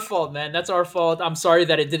 That's our fault, man. That's our fault. I'm sorry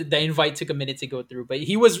that the invite took a minute to go through, but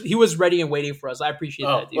he was ready and waiting for us. I appreciate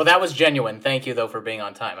Oh, that, dude. well, that was genuine. Thank you, though, for being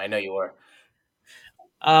on time. I know you were.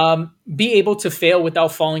 Be able to fail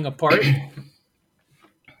without falling apart.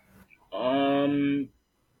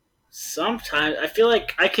 Sometimes I feel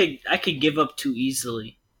like I could give up too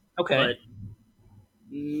easily, Okay. but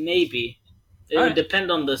maybe it All would right. depend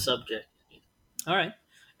on the subject. All right.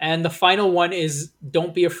 And the final one is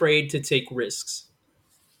don't be afraid to take risks.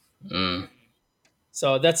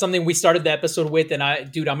 So that's something we started the episode with, and I'm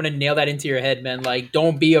gonna nail that into your head, man. Like,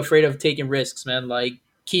 don't be afraid of taking risks, man. Like,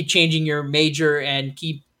 keep changing your major and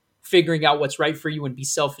keep figuring out what's right for you and be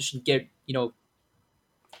selfish and get,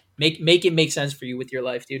 make it make sense for you with your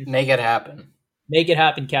life, dude. Make it happen. Make it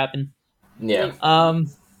happen, Captain. Yeah.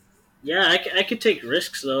 Yeah, I could take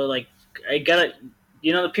risks though. Like I gotta,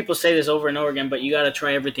 the people say this over and over again, but you gotta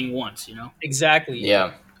try everything once. Exactly.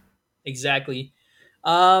 Yeah. Exactly.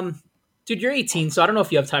 Dude, you're 18, so I don't know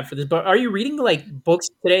if you have time for this, but are you reading like books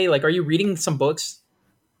today? Like, are you reading some books?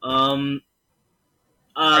 Are you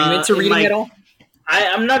into reading at all?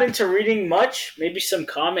 I'm not into reading much. Maybe some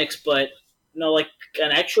comics, but no, like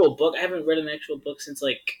an actual book. I haven't read an actual book since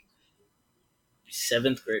like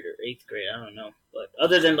 7th grade or 8th grade. I don't know, but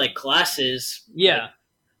other than like classes, Yeah.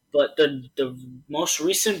 But the most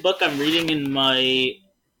recent book I'm reading in my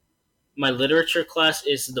literature class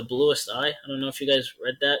is The Bluest Eye. I don't know if you guys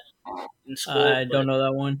read that in school. I don't know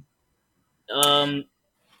that one. I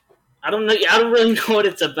don't know. I don't really know what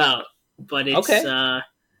it's about, but it's Okay.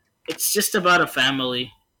 It's just about a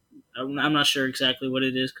family. I'm not sure exactly what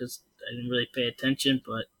it is because I didn't really pay attention,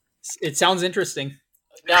 but It sounds interesting.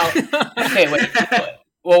 Now, okay, wait.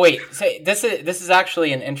 Well, wait. Say this is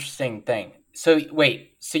actually an interesting thing. So wait.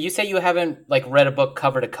 So you say you haven't like read a book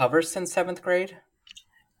cover to cover since 7th grade?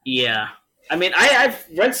 yeah. I mean, I've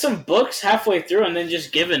read some books halfway through and then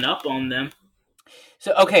just given up on them.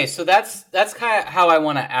 So okay, so that's kind of how I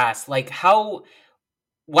want to ask. Like,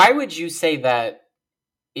 why would you say that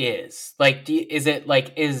is? Like,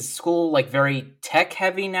 is school like very tech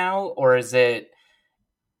heavy now, or is it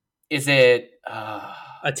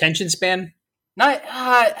Attention span? not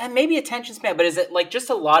maybe attention span, but is it like just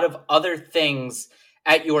a lot of other things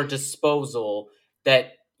at your disposal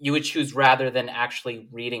that you would choose rather than actually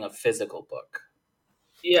reading a physical book?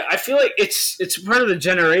 Yeah, I feel like it's part of the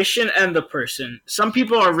generation and the person. Some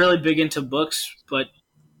people are really big into books, but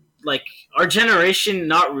like our generation,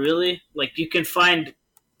 not really. Like you can find,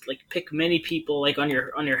 like, pick many people like on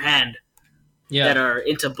your hand that are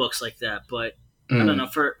into books like that. But I don't know.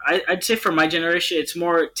 I'd say for my generation, it's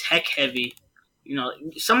more tech heavy.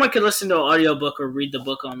 Someone could listen to an audiobook or read the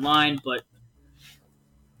book online, but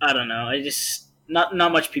I don't know. I just not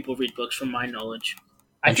much people read books from my knowledge.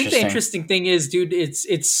 I think the interesting thing is, dude,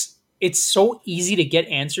 it's so easy to get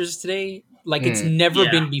answers today, like it's never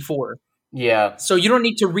been before. Yeah. So you don't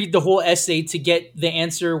need to read the whole essay to get the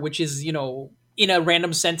answer, which is, in a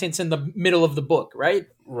random sentence in the middle of the book, right?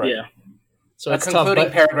 Right. Yeah. So a it's concluding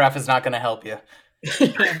tough, paragraph is not going to help you.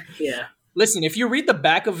 Yeah. Listen, if you read the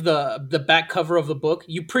back of the back cover of the book,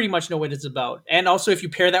 you pretty much know what it's about. And also, if you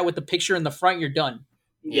pair that with the picture in the front, you're done.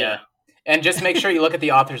 Yeah. And just make sure you look at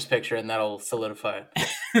the author's picture, and that'll solidify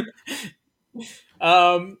it.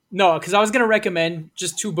 No, because I was going to recommend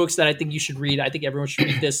just 2 books that I think you should read. I think everyone should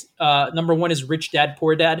read this. Number 1 is Rich Dad,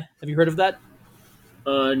 Poor Dad. Have you heard of that?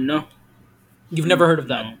 No. You've never heard of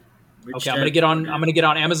that? No. Okay, I'm gonna get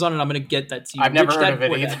on Amazon and I'm gonna get that to you. I've never Rich heard Dad, of it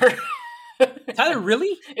Poor either. Dad. Tyler,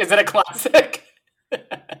 really? Is it a classic?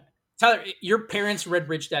 Tyler, your parents read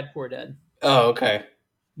Rich Dad, Poor Dad. Oh, okay.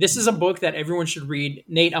 This is a book that everyone should read.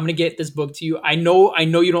 Nate, I'm gonna get this book to you. I know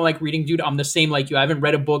you don't like reading, dude. I'm the same like you. I haven't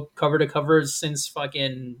read a book cover to cover since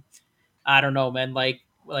fucking, I don't know, man. Like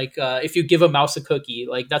if you give a mouse a cookie,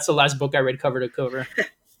 like that's the last book I read cover to cover.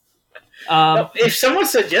 If someone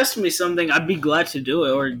suggests me something, I'd be glad to do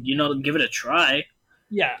it, or give it a try.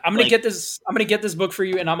 Yeah, I'm gonna get this. I'm gonna get this book for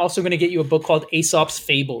you, and I'm also gonna get you a book called Aesop's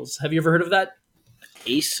Fables. Have you ever heard of that?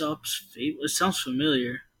 Aesop's Fables. It sounds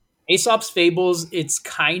familiar. Aesop's Fables. It's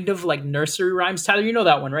kind of like nursery rhymes. Tyler, you know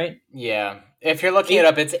that one, right? Yeah. If you're looking it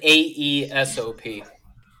up, it's AESOP.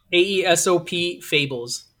 AESOP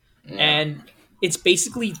Fables, and it's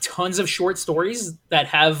basically tons of short stories that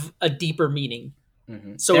have a deeper meaning.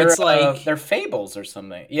 Mm-hmm. So it's like they're fables or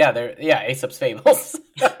something. Yeah, Aesop's Fables.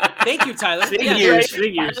 Thank you, Tyler.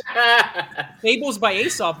 Figures. Fables by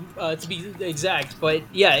Aesop, to be exact. But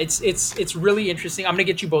yeah, it's really interesting. I'm gonna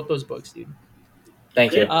get you both those books, dude.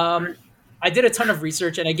 Thank you. I did a ton of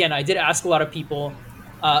research, and again, I did ask a lot of people.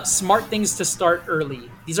 Smart things to start early.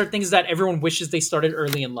 These are things that everyone wishes they started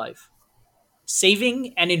early in life.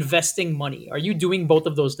 Saving and investing money. Are you doing both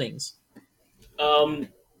of those things?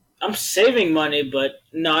 I'm saving money, but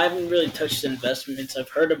no, I haven't really touched investments. I've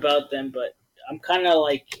heard about them, but I'm kind of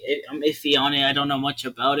like, I'm iffy on it. I don't know much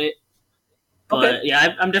about it. But Okay.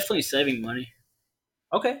 yeah, I'm definitely saving money.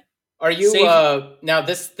 Okay. Are you now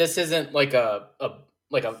this isn't like a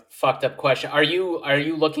fucked up question. Are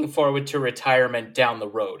you looking forward to retirement down the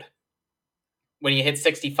road? When you hit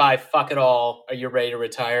 65, fuck it all, are you ready to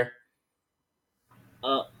retire?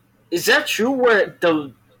 Is that true where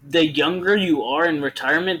the younger you are in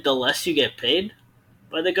retirement, the less you get paid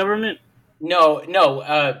by the government? No.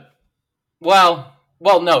 Well,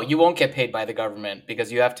 Well, no, you won't get paid by the government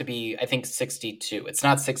because you have to be, I think, 62. It's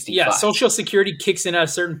not 65. Yeah, Social Security kicks in at a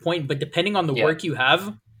certain point, but depending on the work you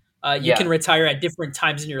have, you can retire at different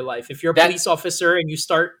times in your life. If you're a police officer and you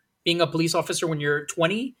start being a police officer when you're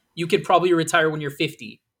 20, you could probably retire when you're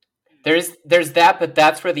 50. There's that, but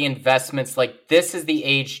that's where the investments, like this is the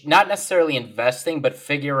age, not necessarily investing, but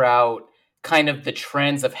figure out kind of the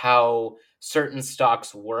trends of how certain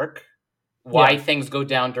stocks work, why things go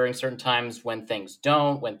down during certain times, when things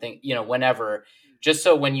don't, whenever, just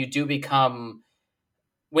so when you do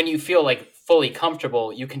when you feel like fully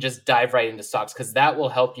comfortable, you can just dive right into stocks because that will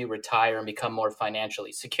help you retire and become more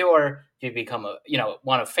financially secure. If you become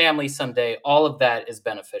want a family someday, all of that is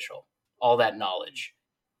beneficial, all that knowledge.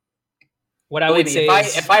 What I would say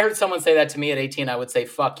if I heard someone say that to me at 18, I would say,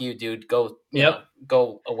 fuck you, dude, go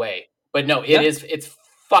away. But no, it's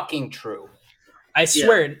fucking true. I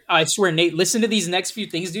swear, Nate, listen to these next few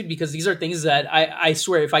things, dude, because these are things that I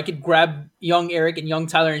swear, if I could grab young Eric and young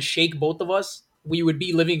Tyler and shake both of us, we would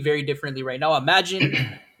be living very differently right now.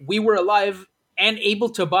 Imagine we were alive and able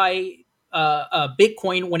to buy a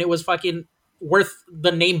Bitcoin when it was fucking worth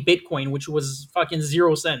the name Bitcoin, which was fucking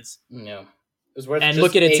 0 cents. Yeah. It was worth and just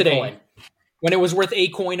look at it today. Coin. When it was worth a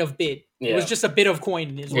coin of bit. It was just a bit of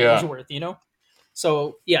coin is what it was worth,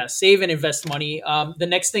 So, save and invest money. The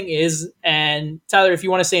next thing is, and Tyler, if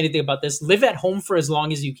you want to say anything about this, live at home for as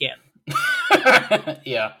long as you can.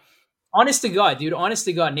 Yeah. Honest to God, dude. Honest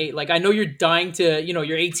to God, Nate. Like, I know you're dying to,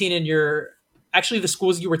 you're 18 and actually the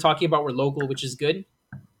schools you were talking about were local, which is good.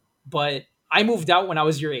 But I moved out when I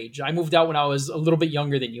was your age. I moved out when I was a little bit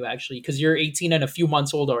younger than you, actually, because you're 18 and a few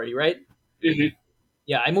months old already, right? Mm-hmm.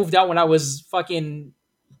 Yeah, I moved out when I was fucking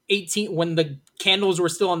 18. When the candles were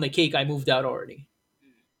still on the cake, I moved out already.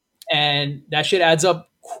 And that shit adds up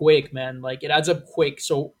quick, man. Like, it adds up quick.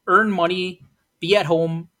 So earn money, be at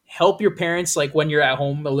home, help your parents, like, when you're at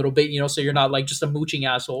home a little bit, so you're not, like, just a mooching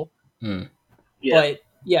asshole. Yeah. But,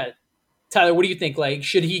 Tyler, what do you think? Like,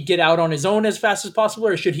 should he get out on his own as fast as possible,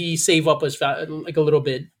 or should he save up like a little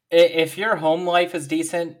bit? If your home life is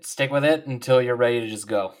decent, stick with it until you're ready to just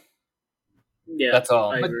go. Yeah, that's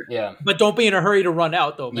all. But don't be in a hurry to run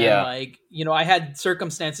out, though, man. Yeah. Like, I had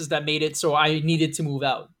circumstances that made it so I needed to move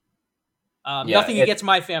out. Nothing against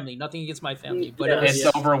my family. Nothing against my family. But it's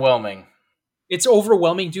overwhelming. It's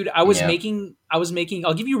overwhelming, dude. I was making.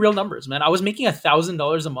 I'll give you real numbers, man. I was making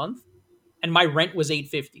 $1,000 a month, and my rent was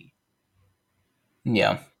 $850.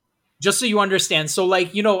 Yeah. Just so you understand. So,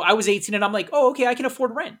 like, I was 18, and I'm like, oh, okay, I can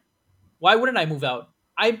afford rent. Why wouldn't I move out?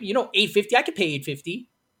 $850. I could pay $850.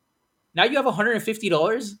 Now you have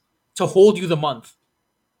 $150 to hold you the month.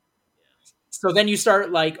 So then you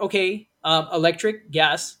start like, okay, electric,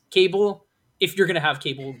 gas, cable. If you're gonna have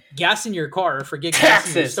cable, gas in your car, forget gas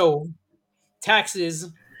in your stove, taxes.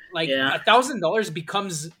 Like $1,000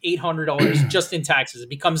 becomes $800 just in taxes. It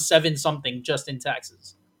becomes 7 something just in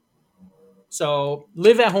taxes. So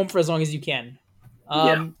live at home for as long as you can.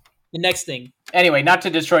 The next thing. Anyway, not to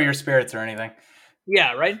destroy your spirits or anything.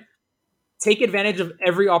 Yeah, right. Take advantage of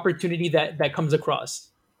every opportunity that comes across.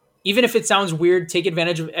 Even if it sounds weird, take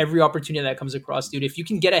advantage of every opportunity that comes across, dude. If you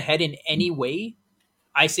can get ahead in any way,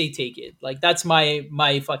 I say take it. Like, that's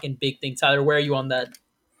my fucking big thing. Tyler, where are you on that?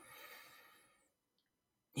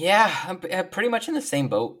 Yeah, I'm pretty much in the same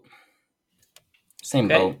boat. Same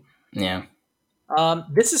boat. Yeah.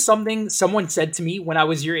 This is something someone said to me when I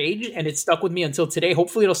was your age, and it stuck with me until today.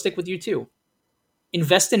 Hopefully it'll stick with you too.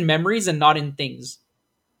 Invest in memories and not in things.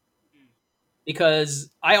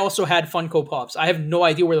 Because I also had Funko Pops. I have no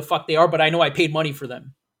idea where the fuck they are, but I know I paid money for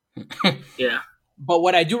them. Yeah. But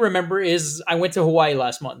what I do remember is I went to Hawaii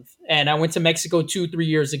last month, and I went to Mexico 2-3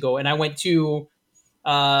 years ago, and I went to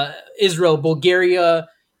Israel, Bulgaria,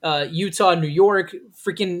 Utah, New York,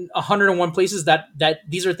 freaking 101 places that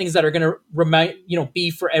these are things that are going to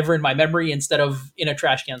be forever in my memory instead of in a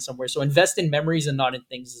trash can somewhere. So invest in memories and not in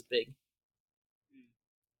things is big.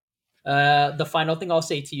 The final thing I'll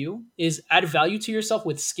say to you is add value to yourself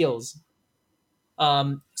with skills.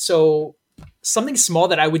 So something small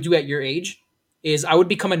that I would do at your age is I would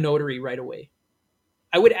become a notary right away.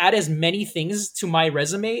 I would add as many things to my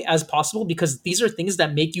resume as possible because these are things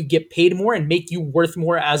that make you get paid more and make you worth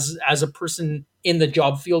more as a person in the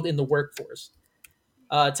job field, in the workforce.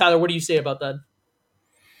 Tyler, what do you say about that?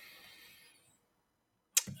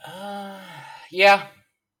 Yeah.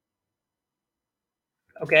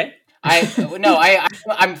 Okay.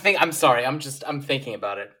 I'm sorry. I'm thinking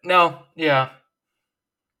about it. No. Yeah.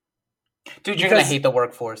 Dude, you're going to hate the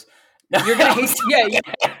workforce. No, you're going to hate, yeah.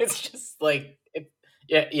 It's just like,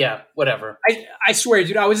 Yeah, whatever. I swear,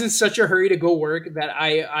 dude, I was in such a hurry to go work that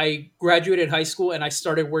I graduated high school and I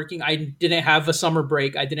started working. I didn't have a summer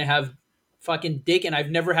break. I didn't have fucking dick, and I've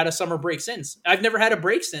never had a summer break since. I've never had a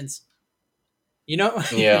break since. You know?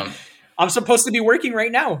 Yeah. I'm supposed to be working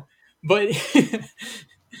right now. But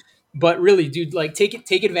but really, dude, like take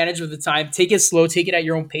advantage of the time. Take it slow, take it at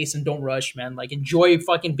your own pace, and don't rush, man. Like enjoy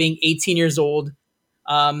fucking being 18 years old.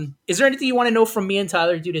 Is there anything you want to know from me and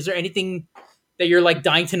Tyler, dude? Is there anything that you're like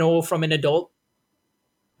dying to know from an adult?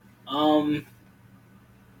 No,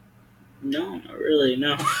 not really.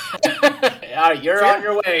 No. Yeah, you're on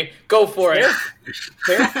your way. Go for it.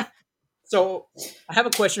 Fair. So I have a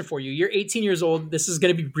question for you. You're 18 years old. This is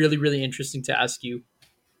going to be really, really interesting to ask you.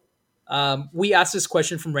 We asked this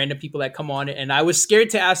question from random people that come on, and I was scared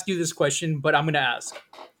to ask you this question, but I'm going to ask.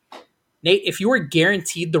 Nate, if you were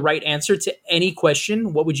guaranteed the right answer to any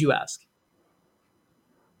question, what would you ask?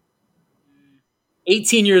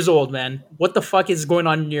 18 years old, man. What the fuck is going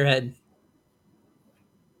on in your head?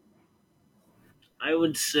 I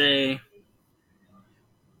would say,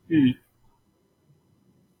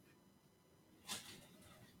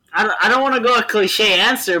 I don't want to go a cliche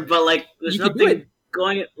answer, but like, there's You can do nothing it.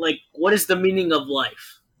 going. Like, what is the meaning of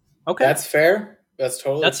life? Okay. That's fair. That's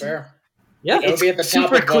totally That's- fair. yeah. That would be at the top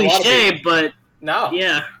Super of a lot of cliche, people. but No.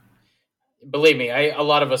 yeah. Believe me, a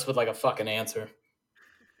lot of us would like a fucking answer.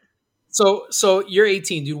 So you're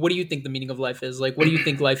 18, dude. What do you think the meaning of life is? Like, what do you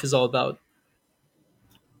think life is all about?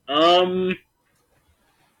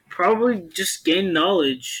 Probably just gain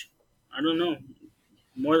knowledge. I don't know,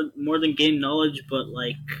 more than gain knowledge, but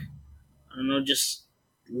like, I don't know, just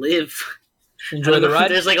live. I Enjoy don't the know if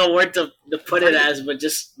ride. there's like a word to put it as, but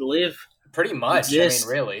just live. Pretty much. Exist. I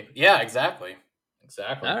mean, really. Yeah, exactly.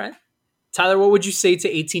 Exactly. All right. Tyler, what would you say to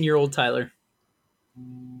 18-year-old Tyler?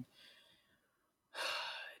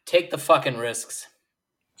 Take the fucking risks.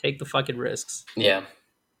 Take the fucking risks. Yeah.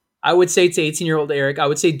 I would say to 18-year-old Eric, I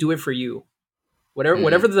would say do it for you.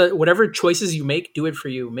 Whatever choices you make, do it for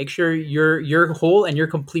you. Make sure you're whole and you're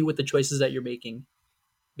complete with the choices that you're making.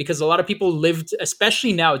 Because a lot of people lived,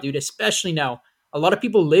 especially now, dude, especially now, a lot of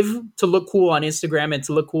people live to look cool on Instagram and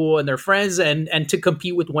to look cool in their friends and to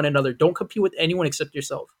compete with one another. Don't compete with anyone except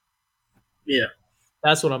yourself. Yeah.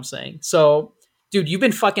 That's what I'm saying. So, dude, you've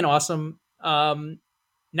been fucking awesome.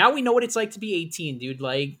 Now we know what it's like to be 18, dude.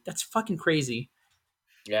 Like, that's fucking crazy.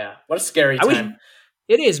 Yeah. What a scary I wish- time.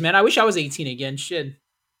 It is, man. I wish I was 18 again. Shit.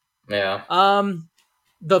 Yeah.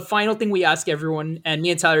 The final thing we ask everyone, and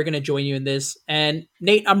me and Tyler are going to join you in this. And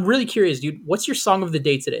Nate, I'm really curious, dude. What's your song of the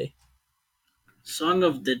day today? Song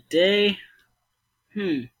of the day.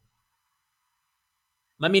 Let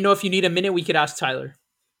me know if you need a minute. We could ask Tyler.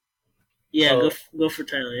 Yeah, Oh. go for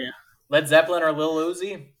Tyler. Yeah. Led Zeppelin or Lil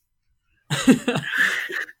Uzi? I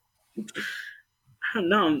don't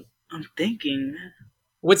know. I'm thinking.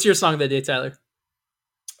 What's your song of the day, Tyler?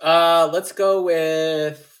 Let's go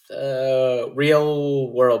with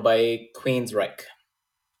Real World by Queensryche.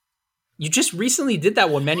 You just recently did that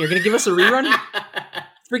one, man. You're going to give us a rerun?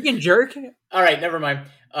 Freaking jerk. All right, never mind.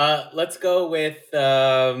 Let's go with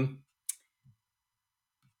Fat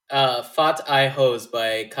I Hose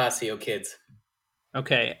by Casio Kids.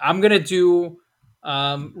 Okay. I'm going to do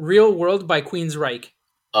Real World by Queensryche.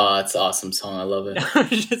 Oh, it's an awesome song. I love it. I'm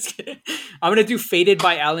just kidding. I'm gonna do "Faded"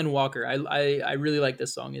 by Alan Walker. I really like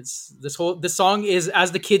this song. This song is,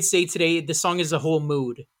 as the kids say today, this song is a whole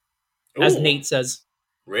mood, as Ooh, Nate says.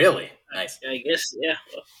 Really? Nice. I guess. Yeah.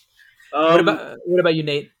 What about you,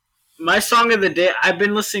 Nate? My song of the day? I've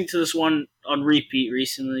been listening to this one on repeat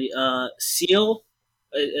recently. Seal,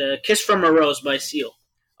 "Kiss from a Rose" by Seal.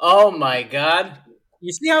 Oh my god.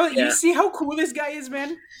 You see how Yeah. you see how cool this guy is,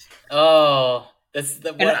 man. Oh, that's the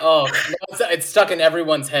And what? It's stuck in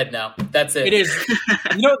everyone's head now. That's it. It is.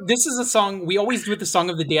 You know, this is a song we always do with the song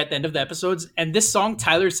of the day at the end of the episodes, and this song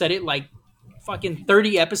Tyler said it like fucking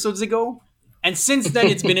 30 episodes ago, and since then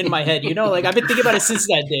it's been in my head. You know, like I've been thinking about it since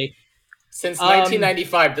that day. Since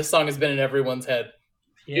 1995, this song has been in everyone's head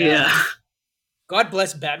Yeah. God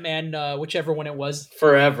bless Batman, whichever one it was.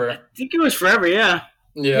 forever. I think it was forever. Yeah.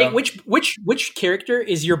 Yeah. Hey, which character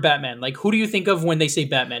is your Batman? Like, who do you think of when they say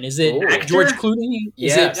Batman? Is it Ooh. George Actor? Clooney?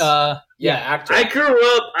 Is Yes. it yeah, actor. I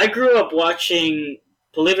grew up watching,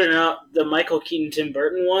 believe it or not, the Michael Keaton Tim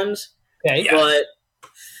Burton ones. okay? Yeah. But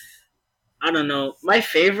I don't know. My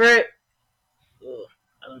favorite,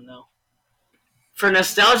 I don't know. For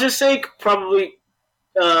nostalgia's sake, probably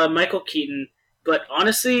Michael Keaton. But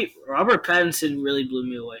honestly, Robert Pattinson really blew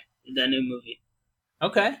me away in that new movie.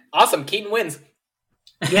 Okay. Awesome. Keaton wins.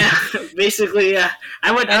 Yeah, basically, yeah.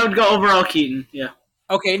 I would go overall Keaton. Yeah.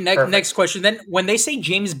 Okay. Perfect. Next question. Then, when they say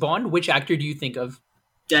James Bond, which actor do you think of?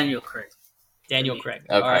 Daniel Craig. Daniel Craig.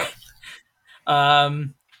 Okay. All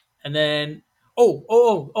right. And then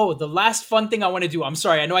the last fun thing I want to do. I'm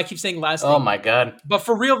sorry, I know I keep saying last Oh thing, my god. but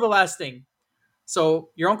for real, the last thing. So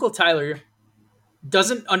your Uncle Tyler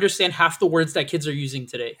doesn't understand half the words that kids are using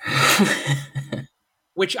today,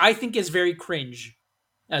 which I think is very cringe,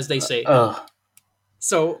 as they say. Ugh.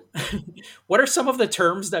 So, what are some of the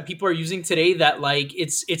terms that people are using today that like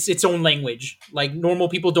it's its own language? Like normal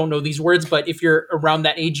people don't know these words, but if you're around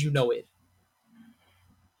that age, you know it.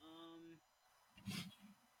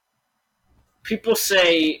 People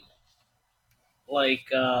say like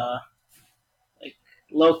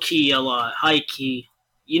low key a lot, high key.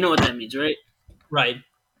 You know what that means, right? Right.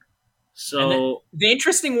 So The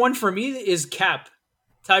interesting one for me is cap.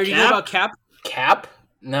 Tyler, do you know Cap? about cap? Cap?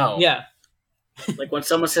 No. Yeah. like when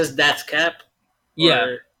someone says that's cap, or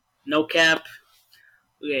Yeah. no cap.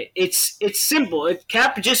 Okay, it's simple.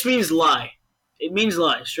 Cap just means lie. It means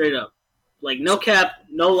lie, straight up. Like no cap,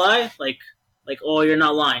 no lie. Like oh, you're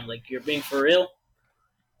not lying. Like you're being for real.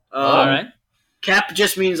 All right. Cap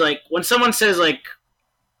just means like when someone says like,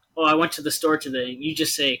 "Oh, I went to the store today," you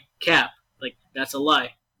just say cap. Like that's a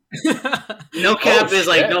lie. No cap is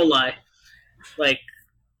like shit. no lie. Like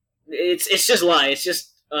it's just lie. It's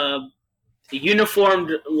just a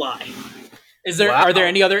uniformed lie. Are there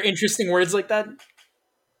any other interesting words like that?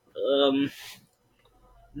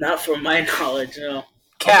 Not from my knowledge. No.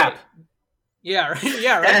 Cap. Yeah, right.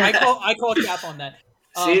 Yeah, right. I call cap on that.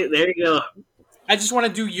 See, there you go. I just want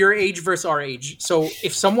to do your age versus our age. So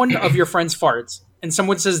if someone of your friends farts and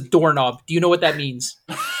someone says doorknob, do you know what that means?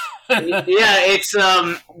 Yeah, it's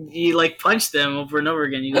you like punch them over and over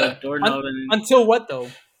again. You go doorknob Until what though?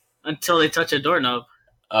 until they touch a doorknob.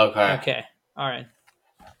 Okay. Okay. All right.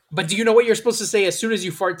 But do you know what you're supposed to say as soon as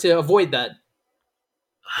you fart to avoid that?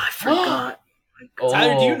 I forgot.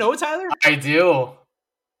 Tyler, do you know, Tyler? I do.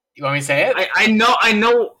 You want me to say it? I know.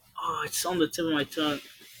 Oh, it's on the tip of my tongue.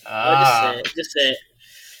 I'll just say it.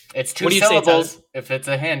 It's two What do you say, syllables. If it's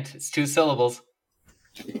a hint, it's 2 syllables.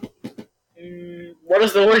 What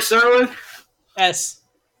does the word start with? S.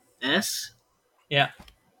 S? Yeah.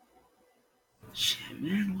 Shit,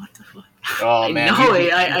 man, what the fuck? Oh, I man. know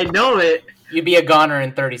it. I know it. You'd be a goner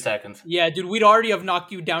in 30 seconds. Yeah, dude, we'd already have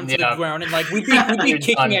knocked you down to the ground and like we'd be You're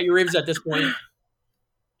kicking done. at your ribs at this point.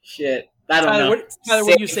 Shit. I don't Tyler, know.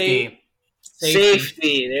 what do you say?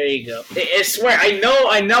 Safety. There you go. I swear,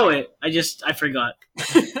 I know it. I forgot.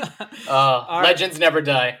 right. Legends never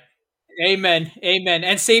die. Amen.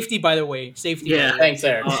 And safety, by the way. Safety. Yeah. Thanks,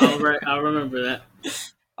 Eric. I'll remember that.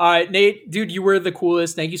 All right, Nate, dude, you were the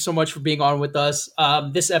coolest. Thank you so much for being on with us.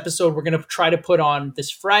 This episode we're going to try to put on this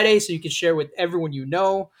Friday so you can share with everyone you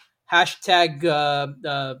know. Hashtag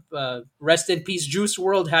rest in peace Juice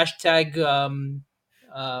World. Hashtag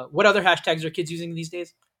what other hashtags are kids using these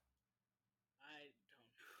days?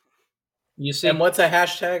 You see? And what's a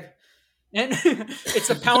hashtag? And it's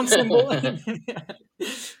a pound symbol.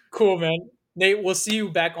 Cool, man. Nate, we'll see you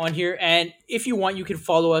back on here. And if you want, you can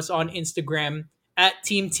follow us on Instagram at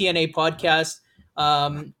Team TNA Podcast.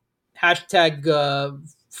 Hashtag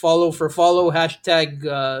follow for follow.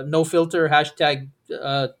 Hashtag no filter. Hashtag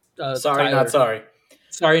Sorry, Tyler. not sorry.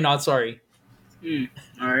 Sorry, not sorry.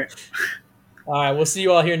 All right. All right, we'll see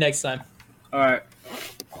you all here next time. All right.